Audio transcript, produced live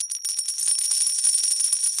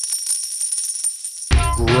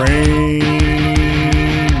Grain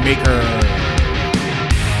Maker.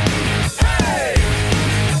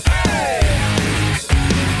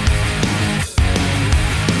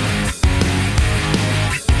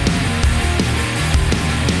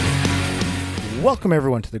 Welcome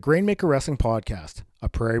everyone to the Grain Maker Wrestling Podcast, a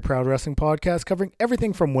Prairie Proud Wrestling podcast covering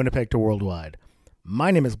everything from Winnipeg to worldwide.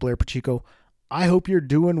 My name is Blair Pacheco. I hope you're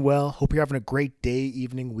doing well. Hope you're having a great day,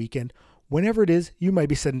 evening, weekend. Whenever it is, you might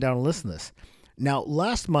be sitting down and listening to this. Now,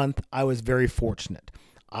 last month, I was very fortunate.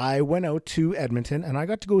 I went out to Edmonton and I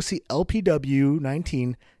got to go see LPW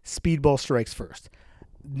 19 Speedball Strikes First.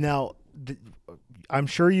 Now, I'm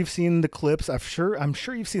sure you've seen the clips. I'm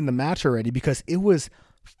sure you've seen the match already because it was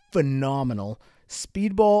phenomenal.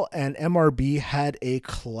 Speedball and MRB had a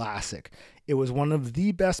classic. It was one of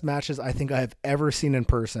the best matches I think I have ever seen in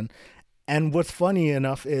person. And what's funny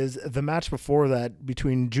enough is the match before that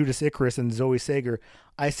between Judas Icarus and Zoe Sager,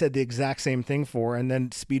 I said the exact same thing for, and then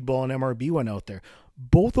Speedball and MRB went out there.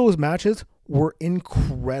 Both those matches were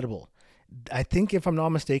incredible. I think if I'm not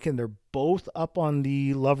mistaken, they're both up on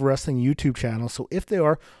the Love Wrestling YouTube channel. So if they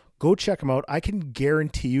are, go check them out. I can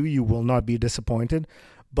guarantee you will not be disappointed.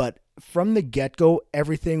 But from the get-go,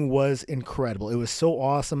 everything was incredible. It was so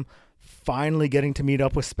awesome. Finally getting to meet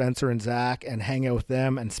up with Spencer and Zach and hang out with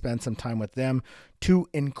them and spend some time with them. Two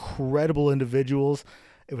incredible individuals.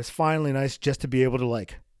 It was finally nice just to be able to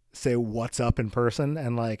say what's up in person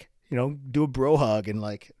and do a bro hug and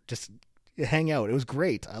just hang out. It was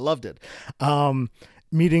great. I loved it.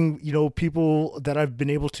 Meeting, people that I've been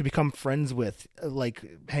able to become friends with, like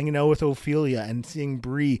hanging out with Ophelia and seeing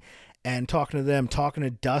Bree and talking to them, talking to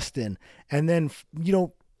Dustin, and then,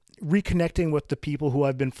 reconnecting with the people who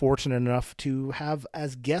I've been fortunate enough to have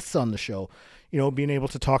as guests on the show, being able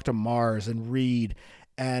to talk to Mars and Reed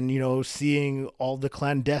and, seeing all the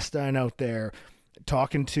clandestine out there,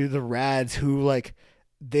 talking to the Rads who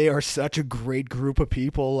they are such a great group of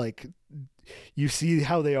people. You see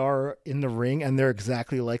how they are in the ring and they're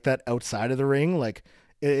exactly like that outside of the ring.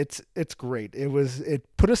 It's great.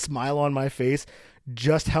 It put a smile on my face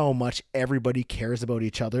just how much everybody cares about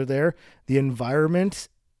each other there. The environment,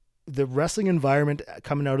 the wrestling environment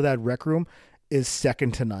coming out of that rec room is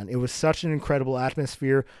second to none. It was such an incredible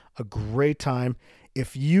atmosphere, a great time.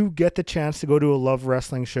 If you get the chance to go to a Love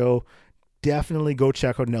Wrestling show, definitely go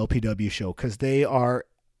check out an LPW show because they are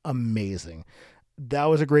amazing. That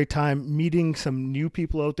was a great time meeting some new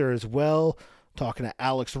people out there as well, talking to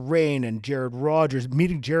Alex Rain and Jared Rogers.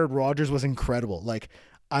 Meeting Jared Rogers was incredible.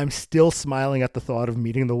 I'm still smiling at the thought of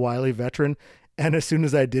meeting the wily veteran. And as soon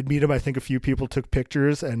as I did meet him, I think a few people took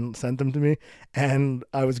pictures and sent them to me, and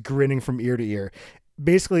I was grinning from ear to ear.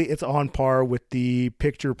 Basically, it's on par with the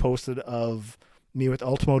picture posted of me with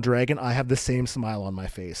Ultimo Dragon. I have the same smile on my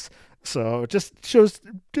face. So it just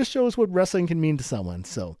shows what wrestling can mean to someone.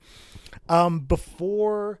 So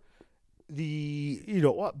before the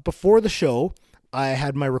show, I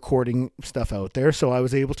had my recording stuff out there. So I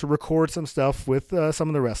was able to record some stuff with some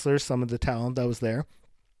of the wrestlers, some of the talent that was there,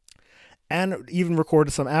 and even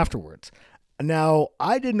recorded some afterwards. Now,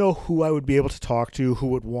 I didn't know who I would be able to talk to, who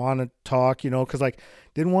would want to talk, because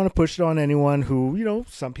didn't want to push it on anyone who,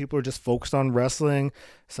 some people are just focused on wrestling.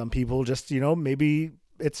 Some people just, maybe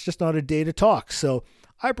it's just not a day to talk. So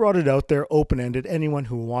I brought it out there open-ended. Anyone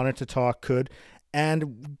who wanted to talk could,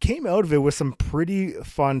 and came out of it with some pretty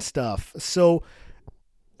fun stuff. So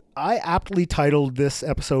I aptly titled this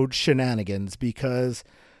episode Shenanigans because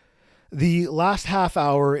the last half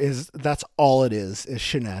hour that's all it is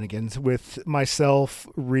shenanigans with myself,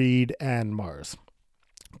 Reed, and Mars.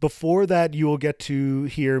 Before that, you will get to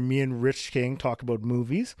hear me and Rich King talk about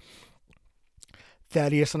movies.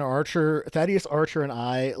 Thadeus Archer and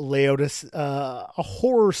I lay out a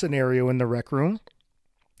horror scenario in the rec room.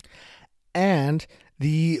 And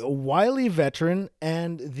the wily veteran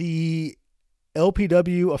and the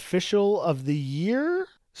LPW official of the year,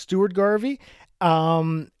 Stuart Garvey,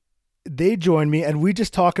 they join me and we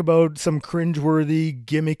just talk about some cringeworthy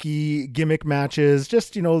gimmick matches,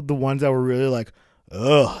 just, the ones that were really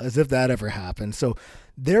as if that ever happened. So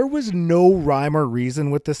there was no rhyme or reason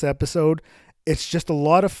with this episode. It's just a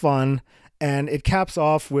lot of fun, and it caps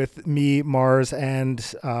off with me, Mars, and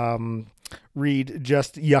Reed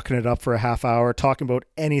just yucking it up for a half hour, talking about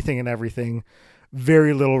anything and everything.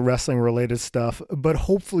 Very little wrestling related stuff, but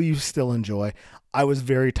hopefully you still enjoy. I was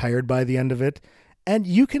very tired by the end of it. And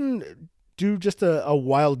you can do just a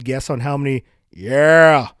wild guess on how many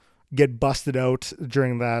get busted out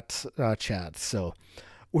during that chat. So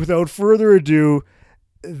without further ado,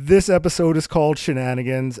 this episode is called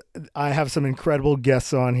Shenanigans. I have some incredible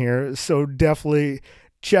guests on here, so definitely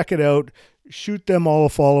check it out. shoot them all a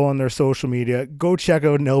follow on their social media. Go check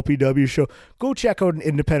out an LPW show. Go check out an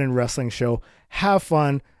independent wrestling show. Have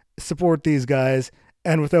fun. Support these guys.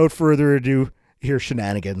 And without further ado, here's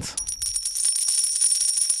Shenanigans.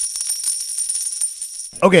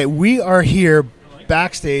 Okay, we are here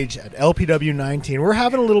backstage at LPW 19. We're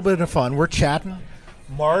having a little bit of fun. We're chatting.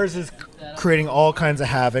 Mars is creating all kinds of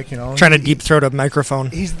havoc, Trying to deep throat a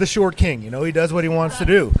microphone. He's the short king, He does what he wants to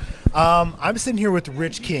do. I'm sitting here with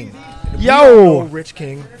Rich King. Yo! Rich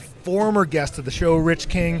King, former guest of the show, Rich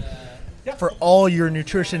King. For all your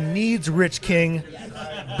nutrition needs, Rich King.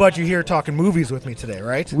 But you're here talking movies with me today,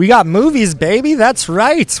 right? We got movies, baby. That's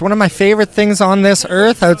right. One of my favorite things on this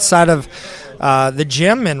earth outside of the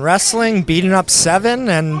gym and wrestling, beating up Seven,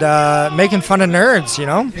 and making fun of nerds,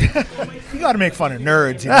 You got to make fun of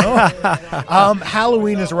nerds,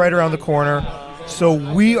 Halloween is right around the corner, so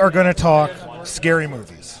we are going to talk scary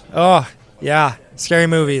movies. Oh, yeah. Scary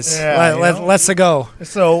movies. Yeah, Let's go.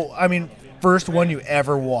 So, first one you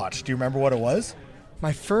ever watched. Do you remember what it was?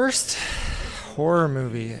 My first horror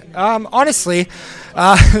movie. Honestly,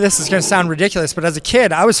 this is going to sound ridiculous, but as a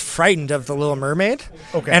kid, I was frightened of The Little Mermaid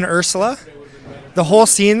and Ursula. The whole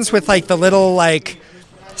scenes with, the little,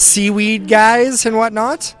 seaweed guys and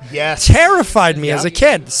whatnot. Yes. Terrified me as a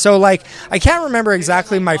kid. So, I can't remember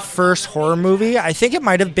exactly my first horror movie. I think it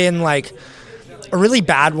might have been, a really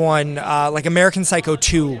bad one, like American Psycho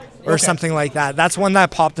 2 or something like that. That's one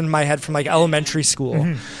that popped in my head from elementary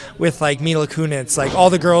school with Mila Kunis. All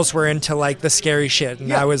the girls were into the scary shit,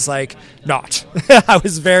 and I was not. I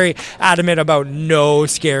was very adamant about no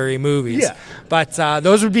scary movies. Yeah. But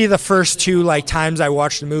those would be the first two times I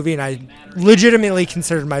watched a movie, and I legitimately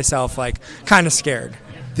considered myself kind of scared.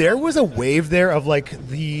 There was a wave there of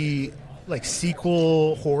the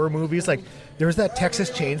sequel horror movies. There was that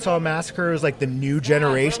Texas Chainsaw Massacre. It was the new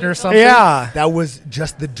generation or something. Yeah. That was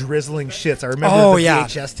just the drizzling shits. I remember the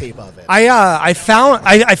VHS tape of it. I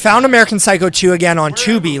found American Psycho 2 again on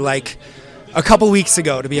Tubi a couple weeks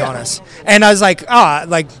ago, to be honest. And I was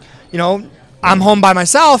I'm home by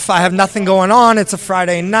myself. I have nothing going on. It's a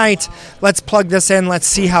Friday night. Let's plug this in. Let's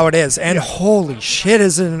see how it is. And holy shit,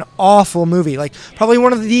 is it an awful movie. Probably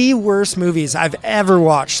one of the worst movies I've ever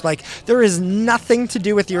watched. There is nothing to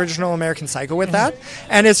do with the original American Psycho with that.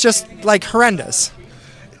 And it's just, horrendous.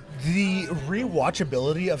 The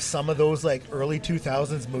rewatchability of some of those early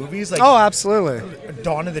 2000s movies. Oh, absolutely.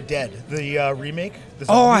 Dawn of the Dead, the remake.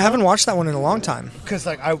 I haven't watched that one in a long time. Because,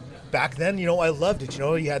 back then, I loved it.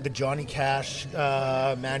 You had the Johnny Cash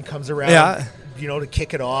man comes around, to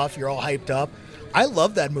kick it off. You're all hyped up. I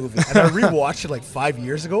love that movie. And I rewatched it 5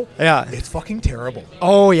 years ago. Yeah. It's fucking terrible.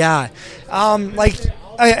 Oh, yeah.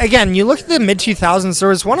 Again, you look at the mid-2000s. There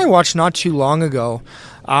was one I watched not too long ago.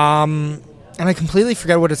 And I completely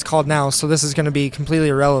forget what it's called now, so this is going to be completely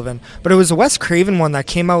irrelevant. But it was a Wes Craven one that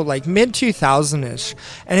came out mid-2000-ish.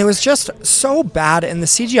 And it was just so bad, and the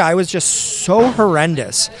CGI was just so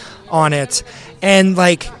horrendous on it. And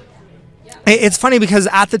it's funny because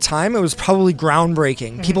at the time it was probably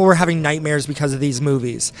groundbreaking. People were having nightmares because of these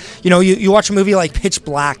movies. You watch a movie like Pitch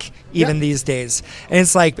Black even these days, and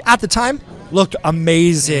it's at the time looked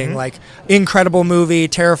amazing, incredible movie,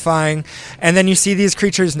 terrifying. And then you see these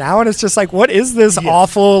creatures now, and it's just what is this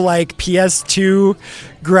awful PS2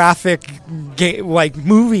 graphic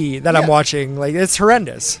movie that I'm watching? It's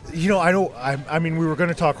horrendous. We were going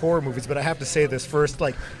to talk horror movies, but I have to say this first.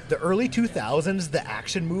 The early 2000s, the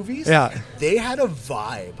action movies, they had a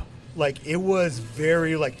vibe. It was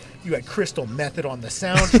very, you had Crystal Method on the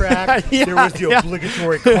soundtrack. There was the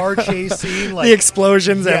obligatory car chase scene. The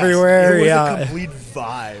explosions everywhere. It was a complete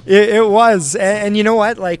vibe. It was. And you know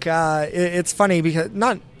what? It's funny because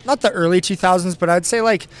not the early 2000s, but I'd say,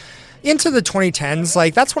 into the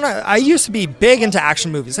 2010s, that's when I used to be big into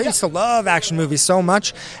action movies. I used to love action movies so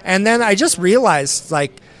much. And then I just realized,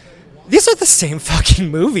 these are the same fucking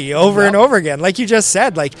movie over and over again. Like you just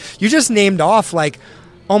said, you just named off,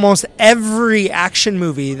 almost every action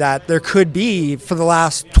movie that there could be for the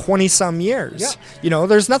last 20-some years. Yeah.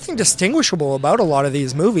 There's nothing distinguishable about a lot of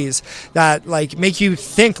these movies that make you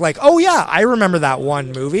think oh yeah, I remember that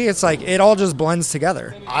one movie. It's it all just blends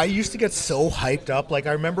together. I used to get so hyped up.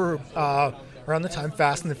 I remember around the time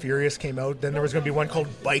Fast and the Furious came out, then there was going to be one called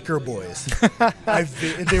Biker Boys. I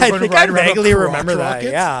think I vaguely remember that.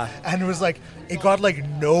 Yeah. And it was it got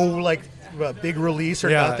no big release or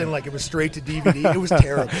nothing. It was straight to DVD. It was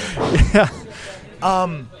terrible.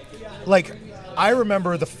 I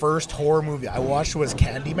remember the first horror movie I watched was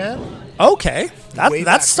Candyman. Okay,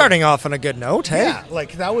 that's starting off on a good note. Hey,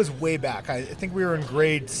 that was way back. I think we were in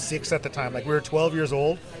grade 6 at the time. We were 12 years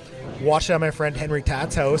old. watched it at my friend Henry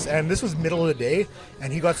Tatt's house, and this was middle of the day,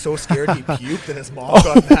 and he got so scared he puked, and his mom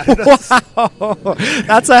got mad at us. Wow.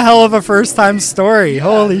 That's a hell of a first-time story. Yeah.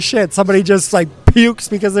 Holy shit. Somebody just, like, pukes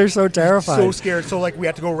because they're so terrified. So scared. So, like, we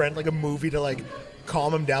had to go rent, like, a movie to, like,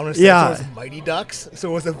 calm him down. Instead, so it was Mighty Ducks. So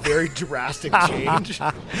it was a very drastic change.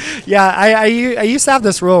 Yeah, I used to have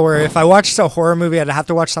this rule where if I watched a horror movie, I'd have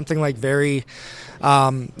to watch something, like, very...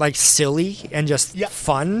 like silly and just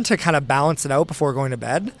fun to kind of balance it out before going to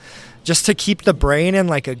bed, just to keep the brain in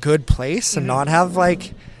like a good place and not have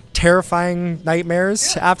like terrifying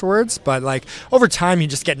nightmares afterwards. But like over time you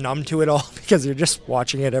just get numb to it all because you're just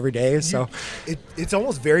watching it every day. So it's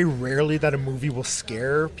almost very rarely that a movie will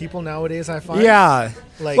scare people nowadays, I find. Yeah.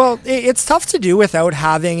 Like, well, it's tough to do without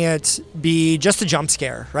having it be just a jump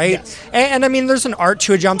scare, right? Yes. And I mean, there's an art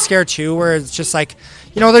to a jump scare too, where it's just like,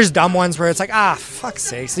 you know, there's dumb ones where it's like, fuck's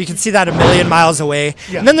sake. So you can see that a million miles away.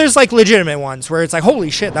 Yeah. And then there's like legitimate ones where it's like,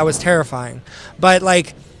 holy shit, that was terrifying. But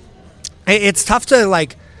like, it's tough to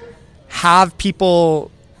like have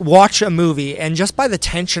people watch a movie and just by the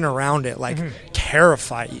tension around it, like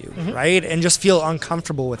terrify you, right? And just feel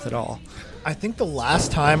uncomfortable with it all. I think the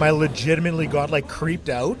last time I legitimately got like creeped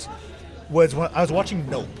out was when I was watching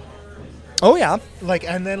Nope. Oh yeah. Like,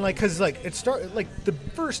 and then like, cause like it started like the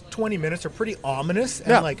first 20 minutes are pretty ominous,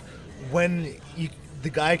 and like when the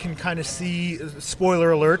guy can kind of see. Spoiler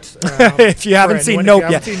alert! If you haven't seen Nope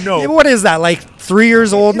yet, what is that? Like 3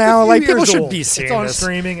 years old now? Like people should be seeing this. It's on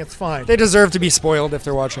streaming. It's fine. They deserve to be spoiled if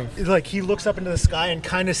they're watching. It's like he looks up into the sky and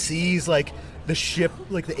kind of sees like the ship,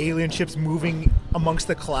 like the alien ship's moving amongst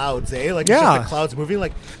the clouds. Like it's just the clouds moving.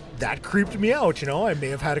 Like that creeped me out. You know, I may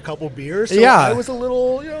have had a couple beers. So I was a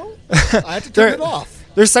little. You know, I had to turn it off.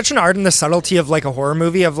 There's such an art in the subtlety of like a horror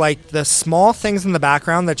movie of like the small things in the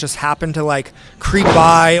background that just happen to like creep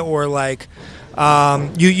by, or like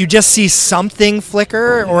you just see something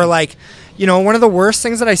flicker, or like, you know, one of the worst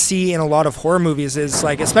things that I see in a lot of horror movies is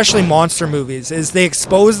like, especially monster movies, is they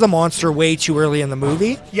expose the monster way too early in the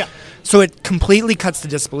movie. Yeah. So it completely cuts the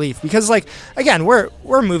disbelief because, like, again, we're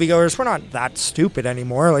moviegoers. We're not that stupid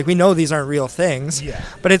anymore. Like, we know these aren't real things. Yeah.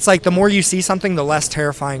 But it's like the more you see something, the less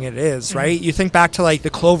terrifying it is, right? You think back to, like, the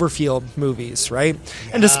Cloverfield movies, right?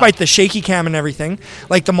 Yeah. And despite the shaky cam and everything,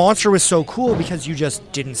 like, the monster was so cool because you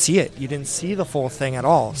just didn't see it. You didn't see the full thing at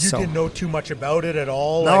all. You didn't know too much about it at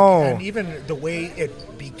all. No. Like, and even the way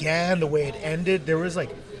it began, the way it ended, there was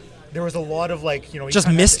a lot of like, you know, just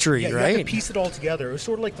mystery, right? You had to piece it all together. It was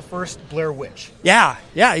sort of like the first Blair Witch. Yeah,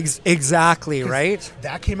 exactly, right?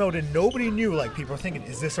 That came out and nobody knew. Like, people were thinking,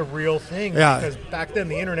 is this a real thing? Yeah. Because back then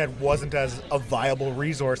the internet wasn't as a viable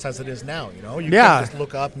resource as it is now. You know, you can't just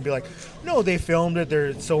look up and be like, no, they filmed it.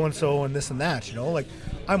 They're so and so and this and that. You know, like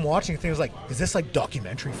I'm watching things like, is this like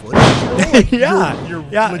documentary footage? You know? Like, you're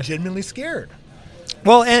legitimately scared.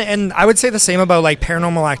 Well, and I would say the same about like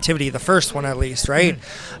Paranormal Activity, the first one at least, right?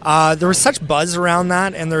 There was such buzz around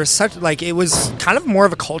that, and there was such like, it was kind of more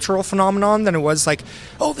of a cultural phenomenon than it was like,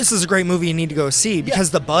 oh, this is a great movie you need to go see, because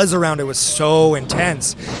the buzz around it was so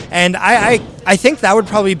intense. And I think that would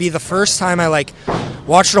probably be the first time I like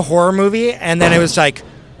watched a horror movie, and then it was like,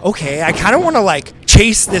 okay, I kind of want to like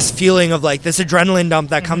chase this feeling of like this adrenaline dump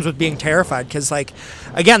that comes with being terrified, because like,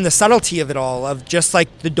 again, the subtlety of it all, of just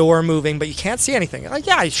like the door moving but you can't see anything. Like,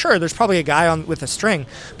 yeah, sure, there's probably a guy on with a string,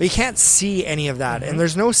 but you can't see any of that, and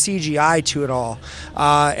there's no CGI to it all,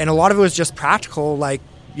 and a lot of it was just practical, like,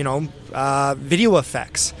 you know, video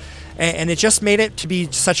effects, and it just made it to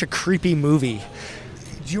be such a creepy movie.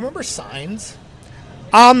 Do you remember Signs?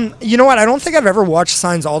 You know what, I don't think I've ever watched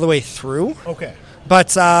Signs all the way through. Okay.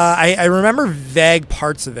 But I remember vague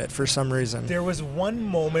parts of it for some reason. There was one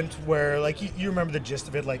moment where, like, you remember the gist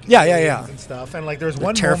of it, like, yeah, and stuff, and like, there's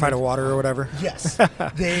one terrified moment, of water or whatever. Yes,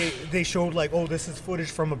 they showed like, oh, this is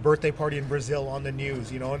footage from a birthday party in Brazil on the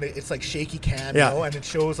news, you know, and it's like shaky cam, you know, and it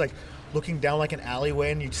shows like looking down like an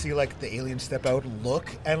alleyway, and you see like the alien step out and look,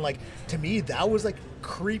 and like, to me that was like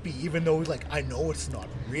creepy, even though like I know it's not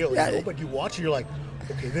real, you know, but you watch it, you're like,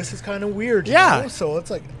 okay, this is kind of weird, you know? So it's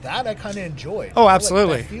like that I kind of enjoy. Oh,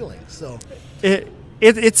 absolutely. Like that feeling. So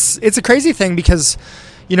it's a crazy thing because,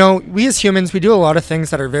 you know, we as humans, we do a lot of things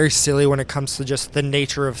that are very silly when it comes to just the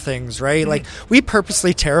nature of things, right? Like, we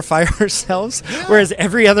purposely terrify ourselves, whereas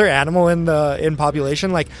every other animal in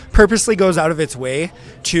population, like, purposely goes out of its way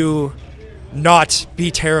to not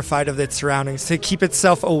be terrified of its surroundings, to keep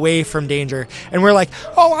itself away from danger. And we're like,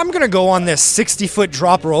 oh, I'm gonna go on this 60-foot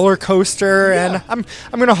drop roller coaster, and I'm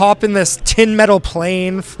gonna hop in this tin metal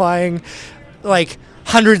plane flying like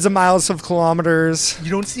hundreds of miles of kilometers.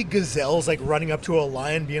 You don't see gazelles like running up to a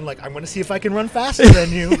lion being like, I'm going to see if I can run faster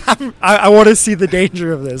than you. I want to see the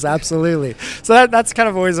danger of this. Absolutely. So that's kind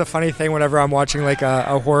of always a funny thing whenever I'm watching like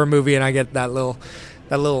a horror movie and I get that little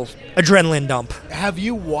adrenaline dump. Have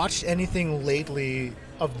you watched anything lately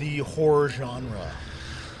of the horror genre?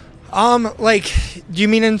 Like, do you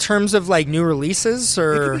mean in terms of like new releases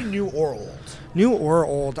or? It could be new or old. New or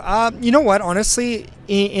old. You know what? Honestly,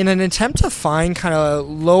 in an attempt to find kind of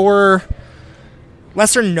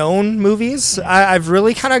lesser known movies, I've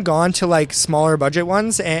really kind of gone to like smaller budget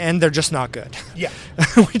ones, and they're just not good. Yeah.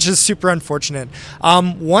 Which is super unfortunate.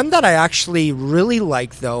 One that I actually really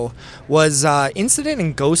liked though was Incident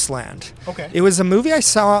in Ghostland. Okay. It was a movie I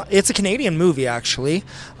saw. It's a Canadian movie actually.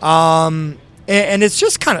 And it's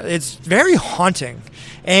just it's very haunting.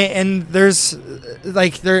 And there's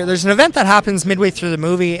there's an event that happens midway through the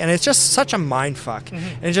movie, and it's just such a mind fuck.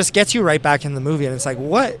 And it just gets you right back in the movie, and it's like,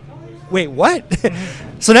 what? Wait, what?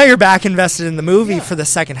 So now you're back invested in the movie for the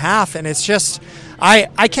second half, and it's just,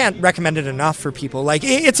 I can't recommend it enough for people. Like,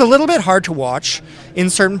 it's a little bit hard to watch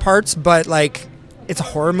in certain parts, but like, it's a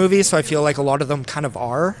horror movie, so I feel like a lot of them kind of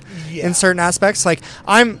are in certain aspects. Like,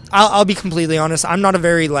 I'll be completely honest, I'm not a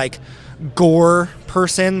very like gore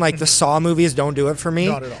person. Like the Saw movies don't do it for me.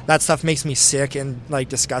 Not at all. That stuff makes me sick and like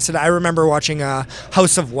disgusted. I remember watching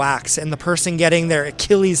House of Wax and the person getting their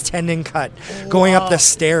Achilles tendon cut going up the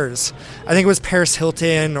stairs. I think it was Paris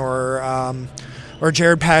Hilton or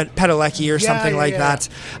Jared Padalecki or something like that.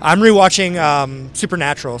 I'm rewatching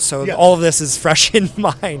Supernatural, so all of this is fresh in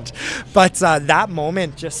mind. But that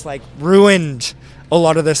moment just like ruined a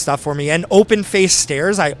lot of this stuff for me. And open face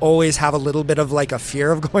stairs, I always have a little bit of like a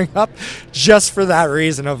fear of going up just for that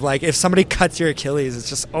reason of like, if somebody cuts your Achilles, it's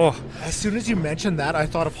just, As soon as you mentioned that, I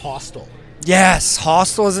thought of Hostel. Yes,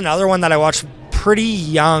 Hostel is another one that I watched pretty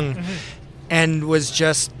young and was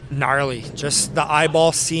just gnarly. Just the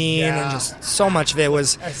eyeball scene and just so much of it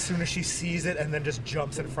was... As soon as she sees it and then just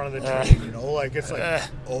jumps in front of the train, you know? Like, it's like,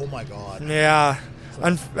 oh my God. Yeah.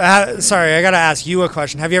 Sorry, I gotta ask you a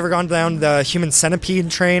question. Have you ever gone down the Human Centipede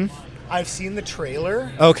train? I've seen the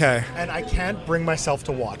trailer. Okay. And I can't bring myself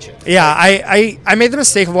to watch it. Yeah, I made the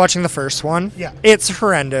mistake of watching the first one. Yeah. It's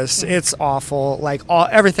horrendous. It's awful. Like,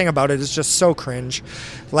 everything about it is just so cringe.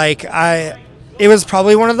 Like, it was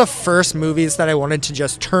probably one of the first movies that I wanted to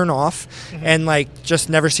just turn off and like just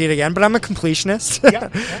never see it again. But I'm a completionist,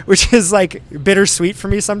 which is like bittersweet for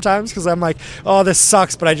me sometimes because I'm like, oh, this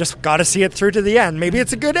sucks, but I just got to see it through to the end. Maybe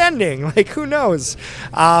it's a good ending. Like, who knows?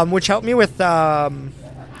 Which helped me with one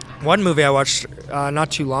movie I watched not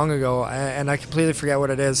too long ago, and I completely forget what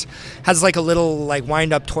it is. Has like a little like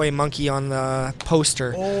wind up toy monkey on the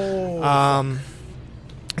poster.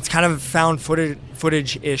 It's kind of found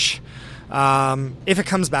footage-ish. If it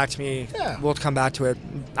comes back to me, we'll come back to it.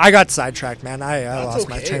 I got sidetracked, man. I lost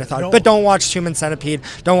my train of thought. No. But don't watch Human Centipede.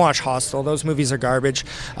 Don't watch Hostel. Those movies are garbage.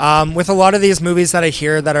 With a lot of these movies that I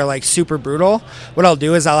hear that are like super brutal, what I'll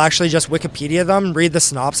do is I'll actually just Wikipedia them, read the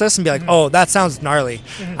synopsis, and be like, oh, that sounds gnarly.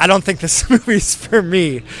 I don't think this movie's for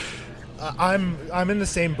me. I'm in the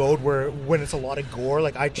same boat where when it's a lot of gore,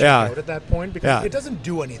 like I check out at that point because it doesn't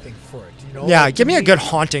do anything for it, you know? Yeah, like, give me a good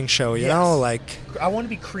haunting show, you know? Like, I want to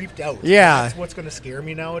be creeped out. Yeah. That's what's going to scare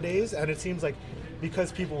me nowadays, and it seems like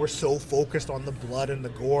because people were so focused on the blood and the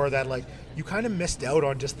gore that like you kind of missed out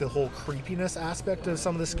on just the whole creepiness aspect of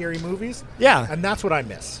some of the scary movies. Yeah. And that's what I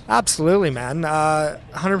miss. Absolutely, man.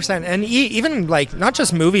 100%. And even like not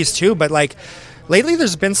just movies too, but like lately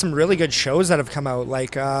there's been some really good shows that have come out.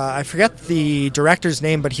 Like I forget the director's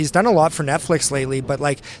name, but he's done a lot for Netflix lately. But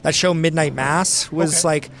like that show Midnight Mass was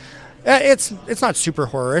like, it's not super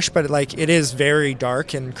horror-ish, but like it is very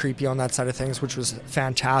dark and creepy on that side of things, which was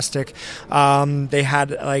fantastic. They had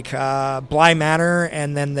like Bly Manor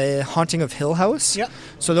and then The Haunting of Hill House. Yeah.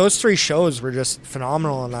 So those three shows were just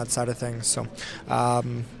phenomenal on that side of things. So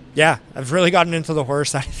yeah, I've really gotten into the horror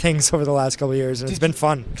side of things over the last couple of years, and it's been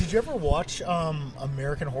fun. Did you ever watch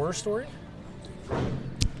American Horror Story?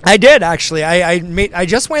 I did, actually. I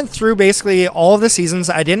just went through basically all of the seasons.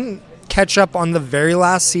 I didn't catch up on the very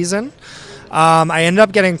last season. I ended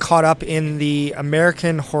up getting caught up in the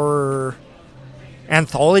American Horror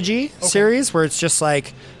Anthology series, where it's just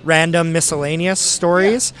like random miscellaneous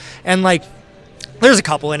stories. And like there's a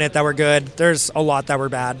couple in it that were good. There's a lot that were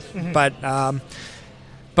bad. But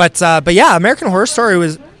yeah, American Horror Story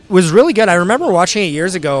was really good. I remember watching it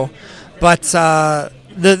years ago. But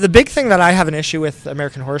the big thing that I have an issue with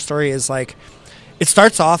American Horror Story is like it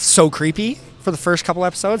starts off so creepy for the first couple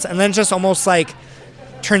episodes, and then just almost like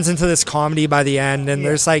turns into this comedy by the end, and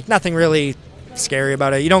there's like nothing really scary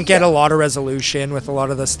about it. You don't get a lot of resolution with a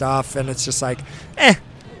lot of the stuff, and it's just like,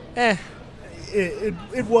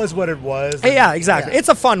 It was what it was. Yeah, exactly. Yeah. It's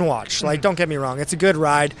a fun watch. Like, don't get me wrong. It's a good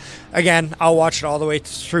ride. Again, I'll watch it all the way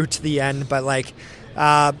through to the end, but like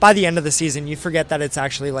by the end of the season, you forget that it's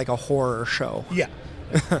actually like a horror show. Yeah.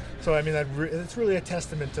 So I mean, it's really a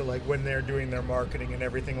testament to like when they're doing their marketing and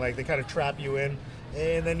everything. Like they kind of trap you in,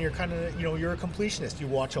 and then you're kind of you're a completionist. You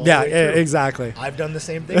watch all the way through. Yeah, exactly. I've done the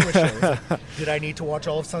same thing with shows. Like, did I need to watch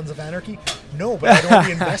all of Sons of Anarchy? No, but I'd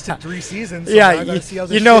already invested 3 seasons. So I got to see how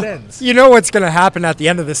this shit ends. You know what's going to happen at the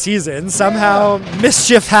end of the season. Somehow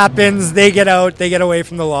mischief happens. They get out. They get away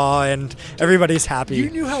from the law, and everybo's happy. You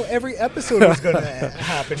knew how every episode was going to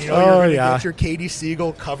happen. You're going to get your Katie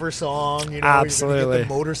Siegel cover song. Absolutely. You're going to get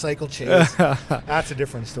the motorcycle chase. That's a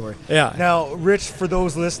different story. Yeah. Now, Rich, for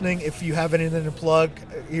those listening, if you have anything to plug,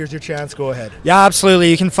 here's your chance. Go ahead. Yeah,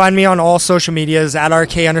 absolutely. You can find me on all social medias at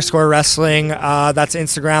RK_wrestling. That's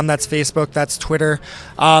Instagram. That's Facebook. That's Twitter.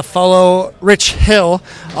 Follow Rich Hill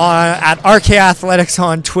at RK Athletics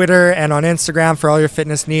on Twitter and on Instagram for all your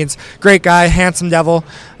fitness needs. Great guy, handsome devil.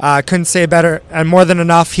 Couldn't say better and more than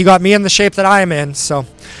enough. He got me in the shape that I am in. So,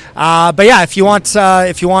 but yeah, if you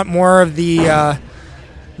want more of the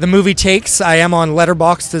movie takes, I am on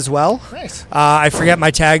Letterboxd as well. Nice. I forget my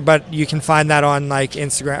tag, but you can find that on like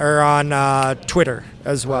Instagram or on Twitter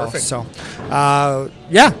as well. Perfect. So,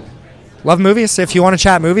 yeah, love movies. If you want to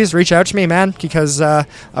chat movies, reach out to me, man, because I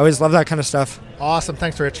always love that kind of stuff. Awesome.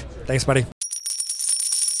 Thanks, Rich. Thanks, buddy.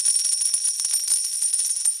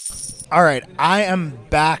 All right, I am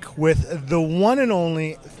back with the one and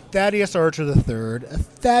only Thadeus Archer III.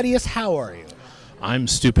 Thadeus, how are you? I'm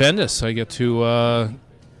stupendous. I get to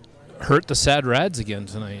hurt the sad rads again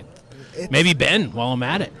tonight. Maybe Ben while I'm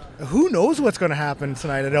at it. Who knows what's going to happen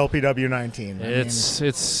tonight at LPW 19?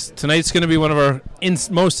 It's tonight's going to be one of our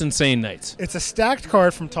most insane nights. It's a stacked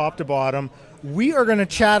card from top to bottom. We are going to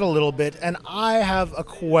chat a little bit, and I have a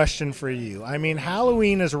question for you. I mean,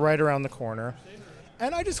 Halloween is right around the corner,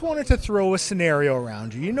 and I just wanted to throw a scenario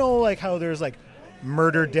around you. You know, like how there's like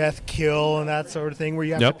murder, death, kill, and that sort of thing where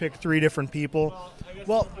you have to pick 3 different people.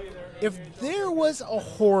 Well, if there was a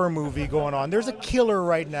horror movie going on, there's a killer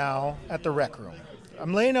right now at the rec room.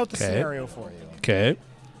 I'm laying out the scenario for you. Okay.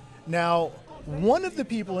 Now, one of the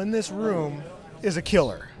people in this room is a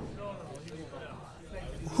killer.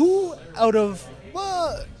 Who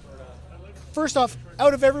first off,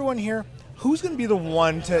 out of everyone here, who's going to be the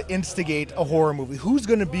one to instigate a horror movie? Who's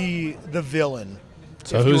going to be the villain?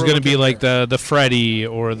 So who's going to be like the Freddy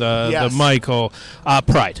or the Michael?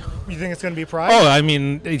 Pride. You think it's going to be Pride? Oh, I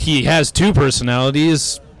mean, he has 2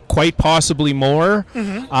 personalities, quite possibly more.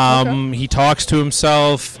 Mm-hmm. He talks to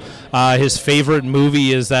himself. His favorite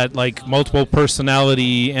movie is that like multiple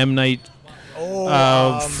personality M. Night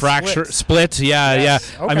Split. Yeah.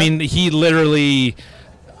 Yes. Okay. I mean, he literally.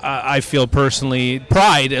 I feel personally,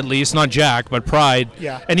 Pride at least, not Jack, but Pride.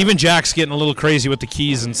 Yeah. And even Jack's getting a little crazy with the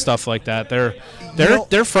keys and stuff like that.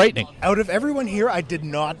 They're frightening. Out of everyone here, I did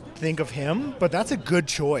not think of him, but that's a good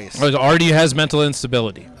choice. Like Artie has mental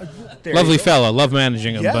instability. Lovely fella, love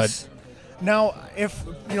managing him. Yes. But now, if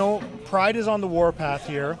Pride is on the warpath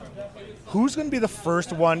here, who's going to be the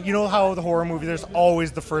first one? You know how the horror movie, there's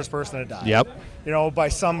always the first person to die. Yep. By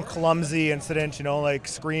some clumsy incident, like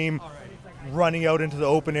Scream running out into the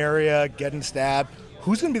open area, getting stabbed.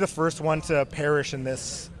 Who's going to be the first one to perish in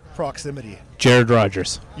this proximity? Jared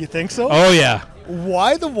Rogers. You think so? Oh, yeah.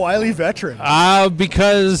 Why the wily veteran?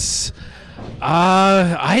 Because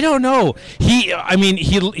I don't know.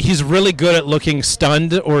 He's really good at looking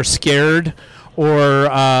stunned or scared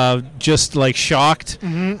or just like shocked.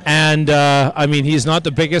 Mm-hmm. And he's not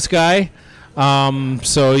the biggest guy.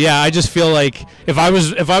 So yeah, I just feel like if I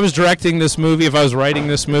was directing this movie, if I was writing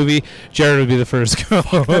this movie, Jared would be the first go.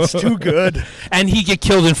 That's too good. And he'd get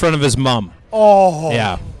killed in front of his mom. Oh.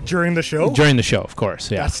 Yeah. During the show? During the show, of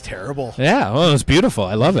course. Yeah. That's terrible. Yeah. Well, it's beautiful.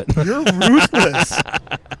 I love it. You're ruthless.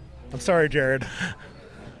 I'm sorry, Jared.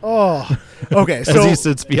 Oh. Okay. So as he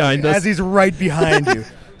sits behind us. As he's right behind you.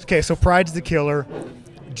 Okay. So Pride's the killer.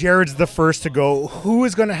 Jared's the first to go. Who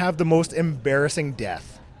is going to have the most embarrassing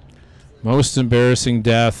death? Most embarrassing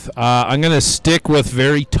death. I'm going to stick with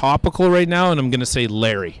very topical right now, and I'm going to say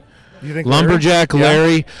Larry. You think Lumberjack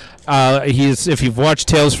Larry? Larry. If you've watched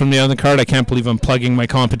Tales from the Undercard, I can't believe I'm plugging my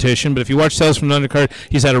competition, but if you watch Tales from the Undercard,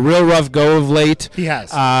 he's had a real rough go of late. He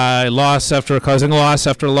has. Causing loss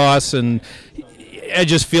after loss, and I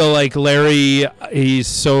just feel like Larry, he's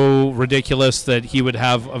so ridiculous that he would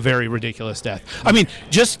have a very ridiculous death. I mean,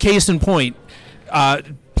 just case in point,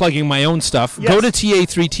 plugging my own stuff, go to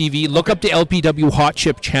TA3 TV, look up the LPW Hot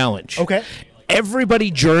Chip Challenge. Okay. everybody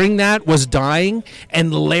during that was dying,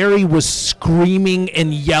 and Larry was screaming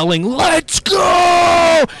and yelling, "Let's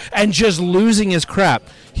go!" and just losing his crap,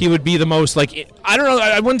 he would be the most, like, I don't know,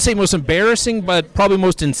 I wouldn't say most embarrassing, but probably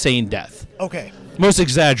most insane death. Okay. Most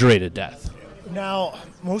exaggerated death. Now,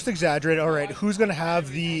 most exaggerated. All right, who's going to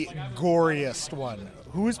have the goriest one?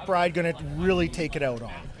 Who is Pride going to really take it out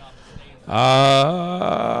on?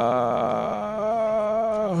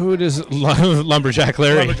 Who does Lumberjack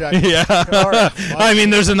Larry? Lumberjack. Yeah. Right. I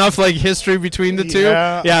mean, there's enough like history between the two.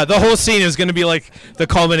 Yeah. The whole scene is going to be like the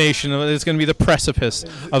culmination of it. It's going to be the precipice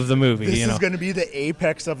of the movie. This is going to be the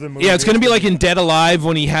apex of the movie. Yeah, it's going to be like in Dead Alive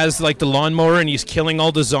when he has like the lawnmower and he's killing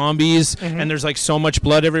all the zombies and there's like so much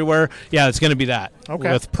blood everywhere. Yeah, it's going to be that.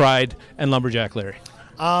 Okay. With Pride and Lumberjack Larry.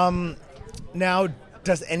 Now,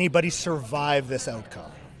 does anybody survive this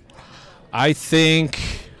outcome? I think.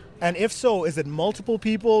 And if so, is it multiple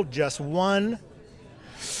people, just one?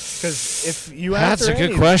 Because if you answer That's a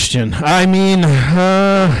good question. I mean,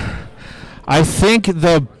 I think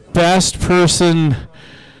the best person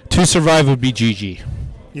to survive would be Gigi.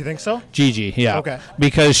 You think so? Gigi, yeah. Okay.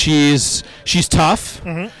 Because she's tough.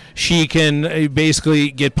 She can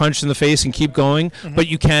basically get punched in the face and keep going, but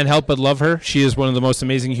you can't help but love her. She is one of the most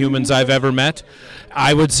amazing humans I've ever met.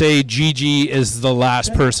 I would say Gigi is the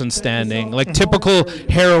last person standing. Like typical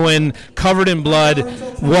heroine, covered in blood,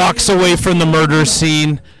 walks away from the murder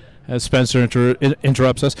scene. As Spencer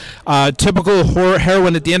interrupts us. Typical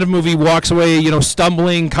heroine at the end of the movie walks away,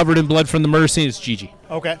 stumbling, covered in blood from the murder scene. It's Gigi.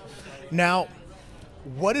 Okay. Now,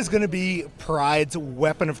 what is going to be Pride's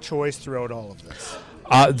weapon of choice throughout all of this?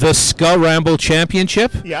 The Skull Ramble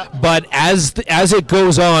Championship. Yeah. But as it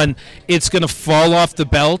goes on, it's going to fall off the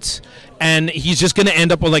belt, and he's just going to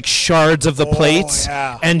end up with like shards of the plates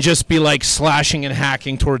and just be like slashing and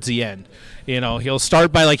hacking towards the end. He'll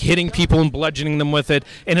start by like hitting people and bludgeoning them with it,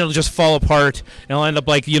 and it'll just fall apart. And he'll end up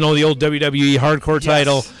like, the old WWE hardcore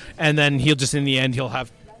title, and then he'll just, in the end, he'll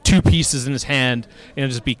have two pieces in his hand, and it'll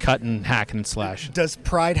just be cutting and hacking and slashing. Does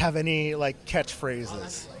Pride have any like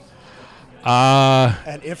catchphrases?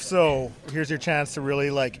 And if so, here's your chance to really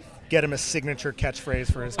like get him a signature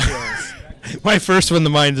catchphrase for his kills. My first one to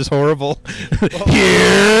mind is horrible.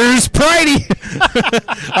 Here's Pridey.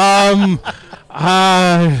 I'm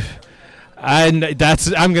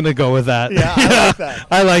gonna go with that. Yeah, I like that.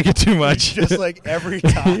 I like it too much. Just like every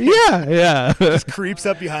time. Yeah. Just creeps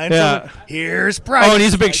up behind him. Here's Pride. Oh, and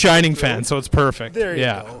he's a big Shining fan, so it's perfect. There you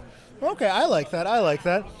go. Okay, I like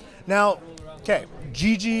that. Now, okay,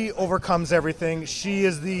 Gigi overcomes everything. She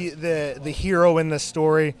is the hero in this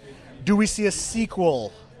story. Do we see a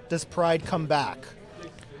sequel? Does Pride come back?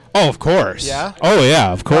 Oh, of course. Yeah? Oh,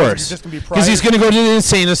 yeah, of course. Because he's going to go to the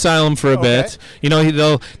insane asylum for a bit.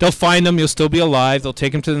 They'll find him. He'll still be alive. They'll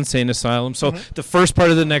take him to the insane asylum. So the first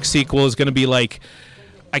part of the next sequel is going to be like,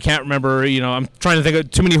 I can't remember, I'm trying to think of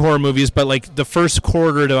too many horror movies, but like the first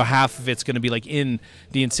quarter to a half of it's going to be like in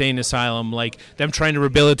the insane asylum, like them trying to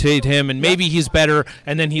rehabilitate him, and maybe he's better,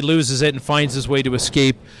 and then he loses it and finds his way to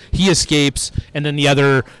escape. He escapes, and then the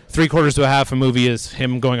other 3/4 to a half a movie is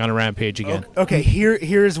him going on a rampage again. Okay,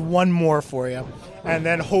 here's one more for you, and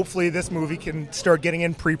then hopefully this movie can start getting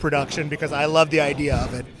in pre-production because I love the idea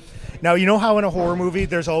of it. Now, you know how in a horror movie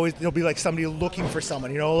there'll be like somebody looking for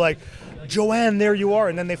someone, like, Joanne, there you are,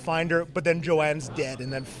 and then they find her, but then Joanne's dead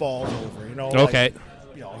and then falls over, Okay.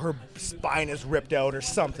 Like, her spine is ripped out or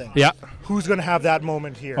something. Yeah. Who's going to have that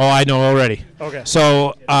moment here? Oh, I know already. Okay.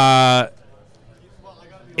 So,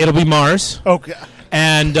 it'll be Mars. Okay.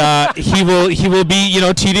 And he will be,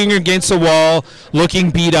 teetering against the wall,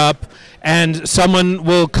 looking beat up, and someone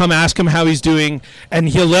will come ask him how he's doing, and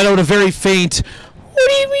he'll let out a very faint, "What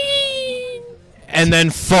do you mean?" and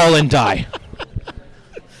then fall and die.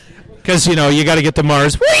 Because, you got to get to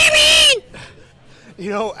Mars. What do you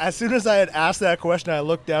mean? As soon as I had asked that question, I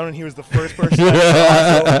looked down and he was the first person I saw.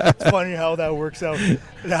 So it's funny how that works out.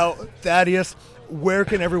 Now, Thaddeus, where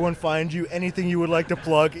can everyone find you? Anything you would like to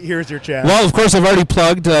plug? Here's your chance. Well, of course, I've already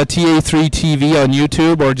plugged TA3 TV on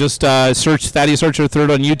YouTube, or just search Thadeus Archer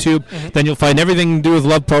 3rd on YouTube. Then you'll find everything to do with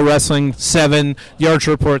Love Pro Wrestling, 7, The Archer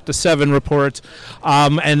Report, The 7 Report.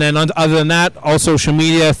 And then other than that, all social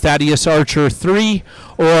media, Thadeus Archer 3,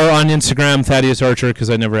 or on Instagram, Thadeus Archer, because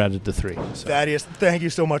I never added the 3. So. Thaddeus, thank you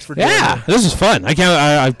so much for doing Yeah, this is fun. I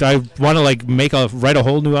want to write a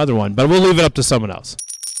whole new other one, but we'll leave it up to someone else.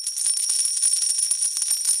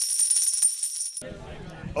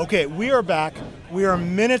 Okay, we are back. We are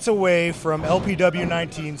minutes away from LPW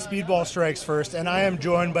 19, Speedball Strikes First, and I am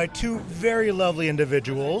joined by two very lovely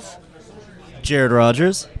individuals. Jared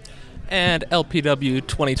Rogers. And LPW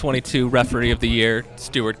 2022 Referee of the Year,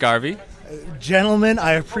 Stuart Garvey. Gentlemen,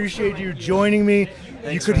 I appreciate you joining me.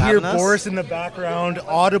 Thanks you could for hear having us. Boris in the background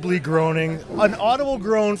audibly groaning. An audible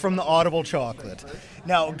groan from the audible chocolate.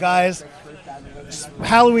 Now, guys,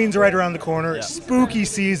 Halloween's right around the corner. Yeah. Spooky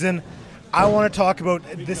season. I want to talk about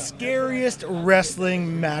the scariest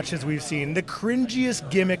wrestling matches we've seen, the cringiest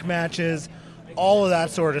gimmick matches, all of that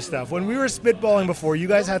sort of stuff. When we were spitballing before, you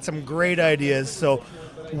guys had some great ideas. So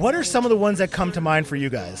what are some of the ones that come to mind for you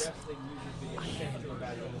guys?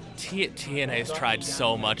 TNA's tried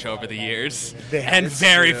so much over the years, They have. and It's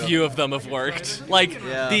very true. few of them have worked. Like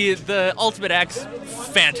Yeah. the Ultimate X,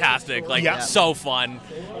 fantastic, like Yeah. so fun.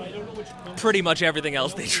 Pretty much everything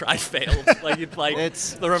else they tried failed.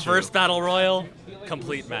 It's the reverse true. battle royal,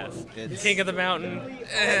 complete mess. It's- King of the Mountain,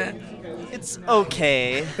 It's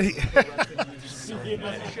okay.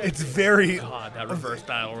 It's very God, that reverse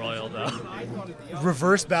battle royal though.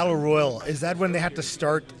 reverse battle royal. Is that when they had to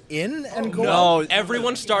start in and go out? No,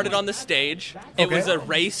 Everyone started on the stage. It Okay. was a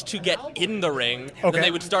race to get in the ring. Okay. Then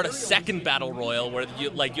they would start a second battle royal where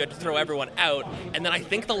you had to throw everyone out. And then I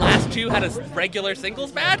think the last two had a regular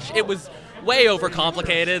singles match. It was way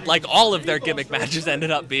overcomplicated. Like all of their gimmick matches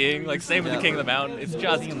ended up being like same with the Yeah. King of the Mountain. It's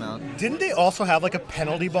just Didn't they also have like a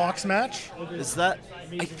penalty box match? is that?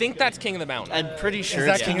 I think that's King of the Mountain. I'm pretty sure Is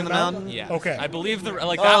that it's King of the Mountain? Yeah. Okay. I believe that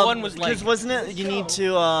one was like Because wasn't it you need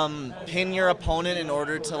to pin your opponent in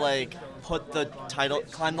order to like put the title,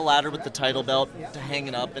 climb the ladder with the title belt to hang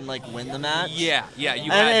it up and like win the match? yeah. You had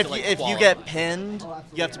And to, like, if you qualify. get pinned,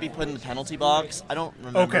 you have to be put in the penalty box. I don't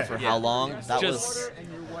remember Okay. for Yeah. how long. That Just was.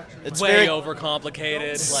 It's way very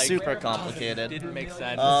overcomplicated. Like super complicated. didn't make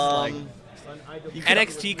sense. Like You could-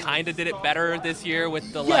 NXT kind of did it better this year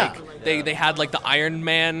with the Yeah. they had like the Iron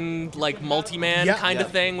Man like multi-man Yeah. kind of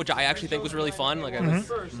Yeah. thing, which I actually think was really fun. Like I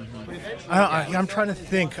was, I'm trying to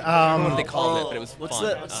think. I don't know what they called it, but it was what's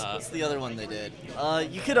fun. what's the other one they did?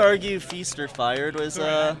 You could argue Feast or Fired was.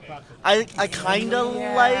 I kind of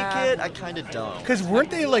like it. I kind of don't. Because weren't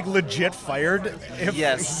they like legit fired?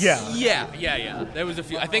 Yes. Yeah. yeah. There was a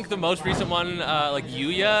few. I think the most recent one, like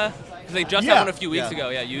Yuya, because they just Yeah. had one a few weeks Yeah. ago.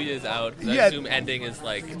 Yeah, Yuya is out. I Yeah. assume ending is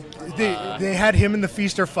like. They had him in the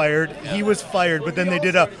Feast or Fired. He was fired, but then they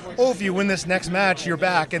did if you win this next match, you're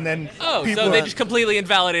back, and then Oh, people so they just completely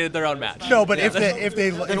invalidated their own match. no, but Yeah, if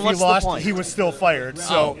he what's the lost, point? he was still fired.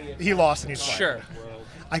 So he lost and he's fired. Sure.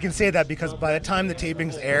 I can say that because by the time the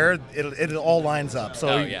tapings air, it all lines up. So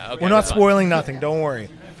Oh, yeah, okay, we're not that's fine. spoiling nothing. Don't worry.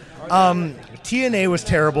 TNA was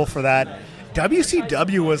terrible for that.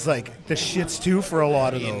 WCW was like the shits too for a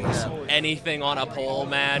lot of those. Anything on a pole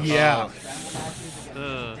match. Yeah.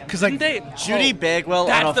 Because like Didn't they? Judy Bagwell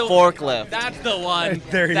that's on a the- forklift. That's the one.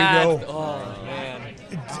 There you That's- go. Oh man.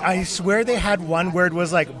 I swear they had one where it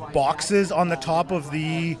was like boxes on the top of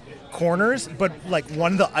the corners, but like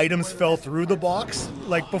one of the items fell through the box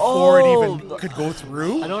like before it even could go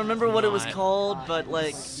through. I don't remember what it was Not- called, but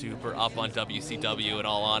like Super up on WCW in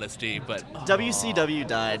all honesty, but WCW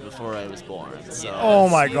died before I was born. So. Oh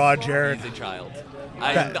my God, Jared. he's a child.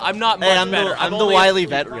 That- I'm not much Hey, I'm better. the, I'm the only- wily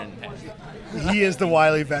veteran. He is the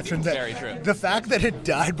wily veteran. That, Very true. The fact that it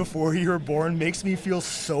died before you were born makes me feel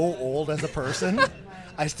so old as a person.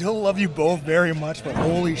 I still love you both very much, but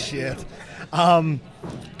holy shit.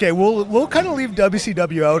 Okay, we'll kind of leave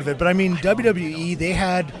WCW out of it, but I mean WWE, they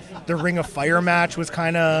had the Ring of Fire match was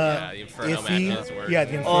kind of Yeah, the Inferno iffy. matches were- Yeah,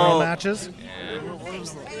 the Inferno Oh. matches.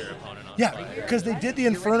 Yeah, because they did the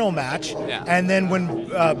Inferno match, Yeah. and then when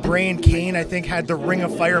Bray and Kane, I think, had the Ring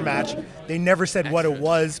of Fire match, they never said what it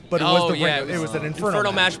was, but it was the yeah, ring. It was an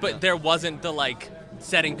Inferno match, but there wasn't the like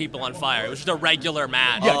setting people on fire. It was just a regular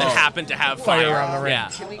match Yeah. that happened to have Fire fire around the ring.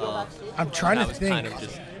 Yeah. I'm trying That to was think. kind of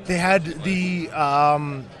just- They had the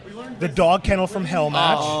dog kennel from Hell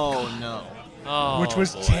match, Oh no. Oh, which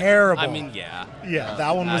was boy. terrible. I mean, yeah. yeah,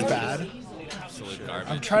 that one was That's bad. Absolute garbage.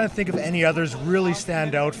 I'm trying to think if any others really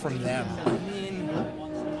stand out from them.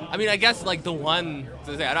 I mean, I guess like the one.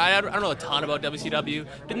 I don't know a ton about WCW.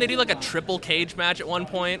 Didn't they do like a triple cage match at one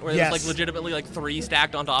point where it Yes. was like legitimately like three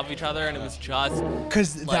stacked on top of each other, and it was just.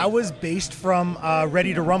 Because that was based from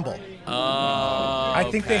Ready to Rumble. I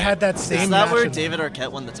think they had that same Is that match. where in- David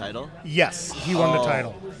Arquette won the title? Yes, he won the Oh.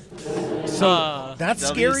 title. So that's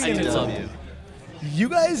scary in itself. WCW. You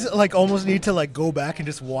guys like almost need to like go back and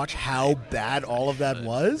just watch how bad all of that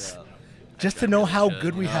was, just to know how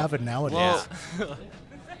good we have it nowadays. Well,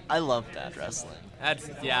 I love bad wrestling. That's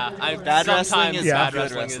Bad wrestling sometimes is bad good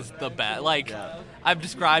wrestling wrestling. is the best. Like Yeah. I've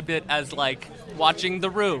described it as like watching The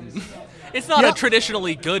Room. It's not Yeah. a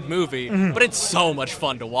traditionally good movie, but it's so much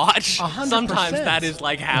fun to watch. 100%. Sometimes that is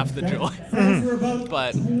like half the joy. We're about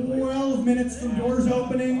But 12 minutes from doors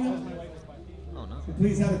opening. Oh no.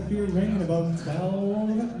 Please have a clear ring in about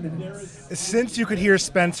 12 minutes. Since you could hear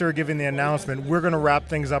Spencer giving the announcement, we're going to wrap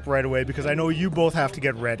things up right away because I know you both have to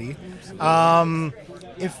get ready.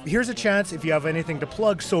 If here's a chance, if you have anything to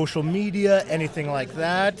plug, social media, anything like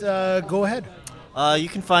that, go ahead. You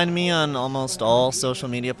can find me on almost all social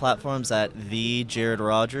media platforms at the Jared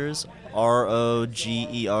Rogers,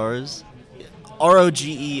 Rogers.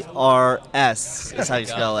 Rogers is how you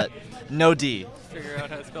spell it. No D. Figure out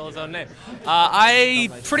how to spell his own name. I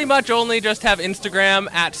pretty much only just have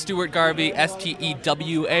Instagram at Stuart Garvey,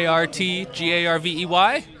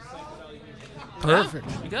 STEWARTGARVEY. Perfect.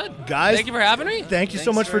 Yeah, good. Guys, thank you for having me. Thank you so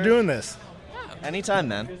Thanks much for doing this. Anytime,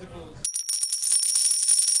 man.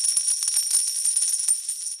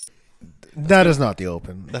 That is not the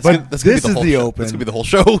open. That's But gonna this be is the whole the show. open. That's gonna be the whole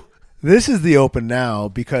show. This is the open now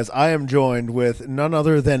because I am joined with none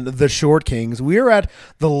other than the Short Kings. We are at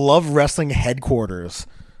the Love Wrestling headquarters.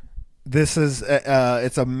 This is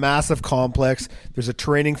it's a massive complex. There's a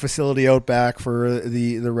training facility out back for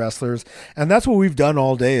the wrestlers, and that's what we've done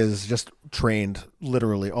all day is just trained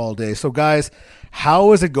literally all day. So guys,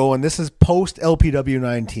 how is it going? This is post LPW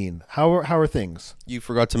 19. How are things? You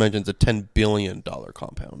forgot to mention it's a $10 billion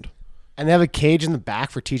compound. And they have a cage in the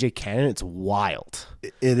back for TJ Cannon. It's wild.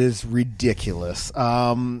 It is ridiculous.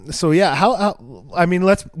 So yeah, how I mean,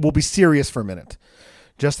 we'll be serious for a minute.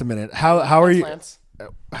 Just a minute. How are you? Lance.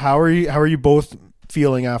 How are you both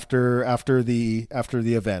feeling after the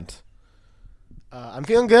event? I'm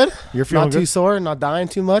feeling good. You're feeling not good? too sore, not dying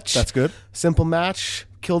too much. That's good. Simple match.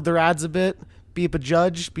 Killed their ads a bit. Beat up a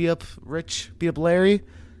judge. Beat up Rich. Beat up Larry.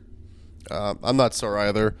 I'm not sore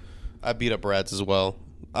either. I beat up Rads as well.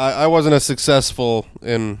 I wasn't as successful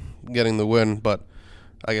in getting the win, but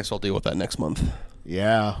I guess I'll deal with that next month.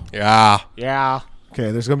 Yeah. Yeah. Yeah.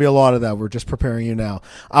 Okay, there's going to be a lot of that. We're just preparing you now.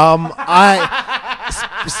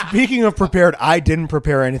 Speaking of prepared, I didn't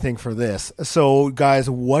prepare anything for this. So, guys,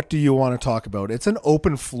 what do you want to talk about? It's an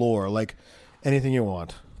open floor, like anything you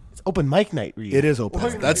want. It's open mic night, Reed. It is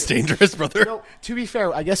open. That's dangerous, brother. No, to be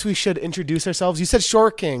fair, I guess we should introduce ourselves. You said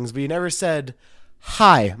Short Kings, but you never said,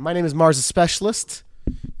 hi, my name is Mars the Specialist.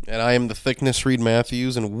 And I am the Thickness Reed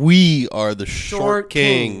Matthews, and we are the Short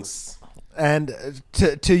Kings. And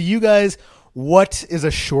to you guys, what is a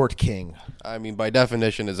Short King? I mean, by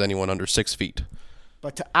definition, is anyone under 6 feet.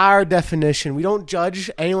 But to our definition, we don't judge.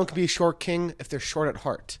 Anyone can be a Short King if they're short at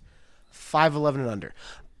heart. 5'11" and under.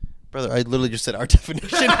 Brother, I literally just said our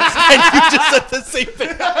definition, and you just said the same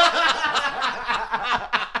thing.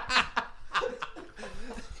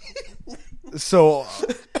 So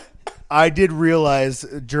I did realize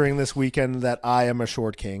during this weekend that I am a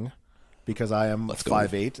Short King because I am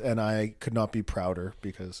 5'8", and I could not be prouder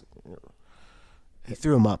because He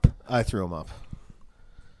threw him up. I threw him up.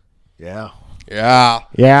 Yeah. Yeah.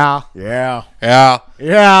 Yeah. Yeah. Yeah.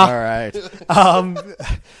 Yeah. All right.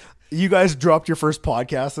 You guys dropped your first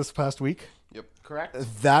podcast this past week. Yep. Correct.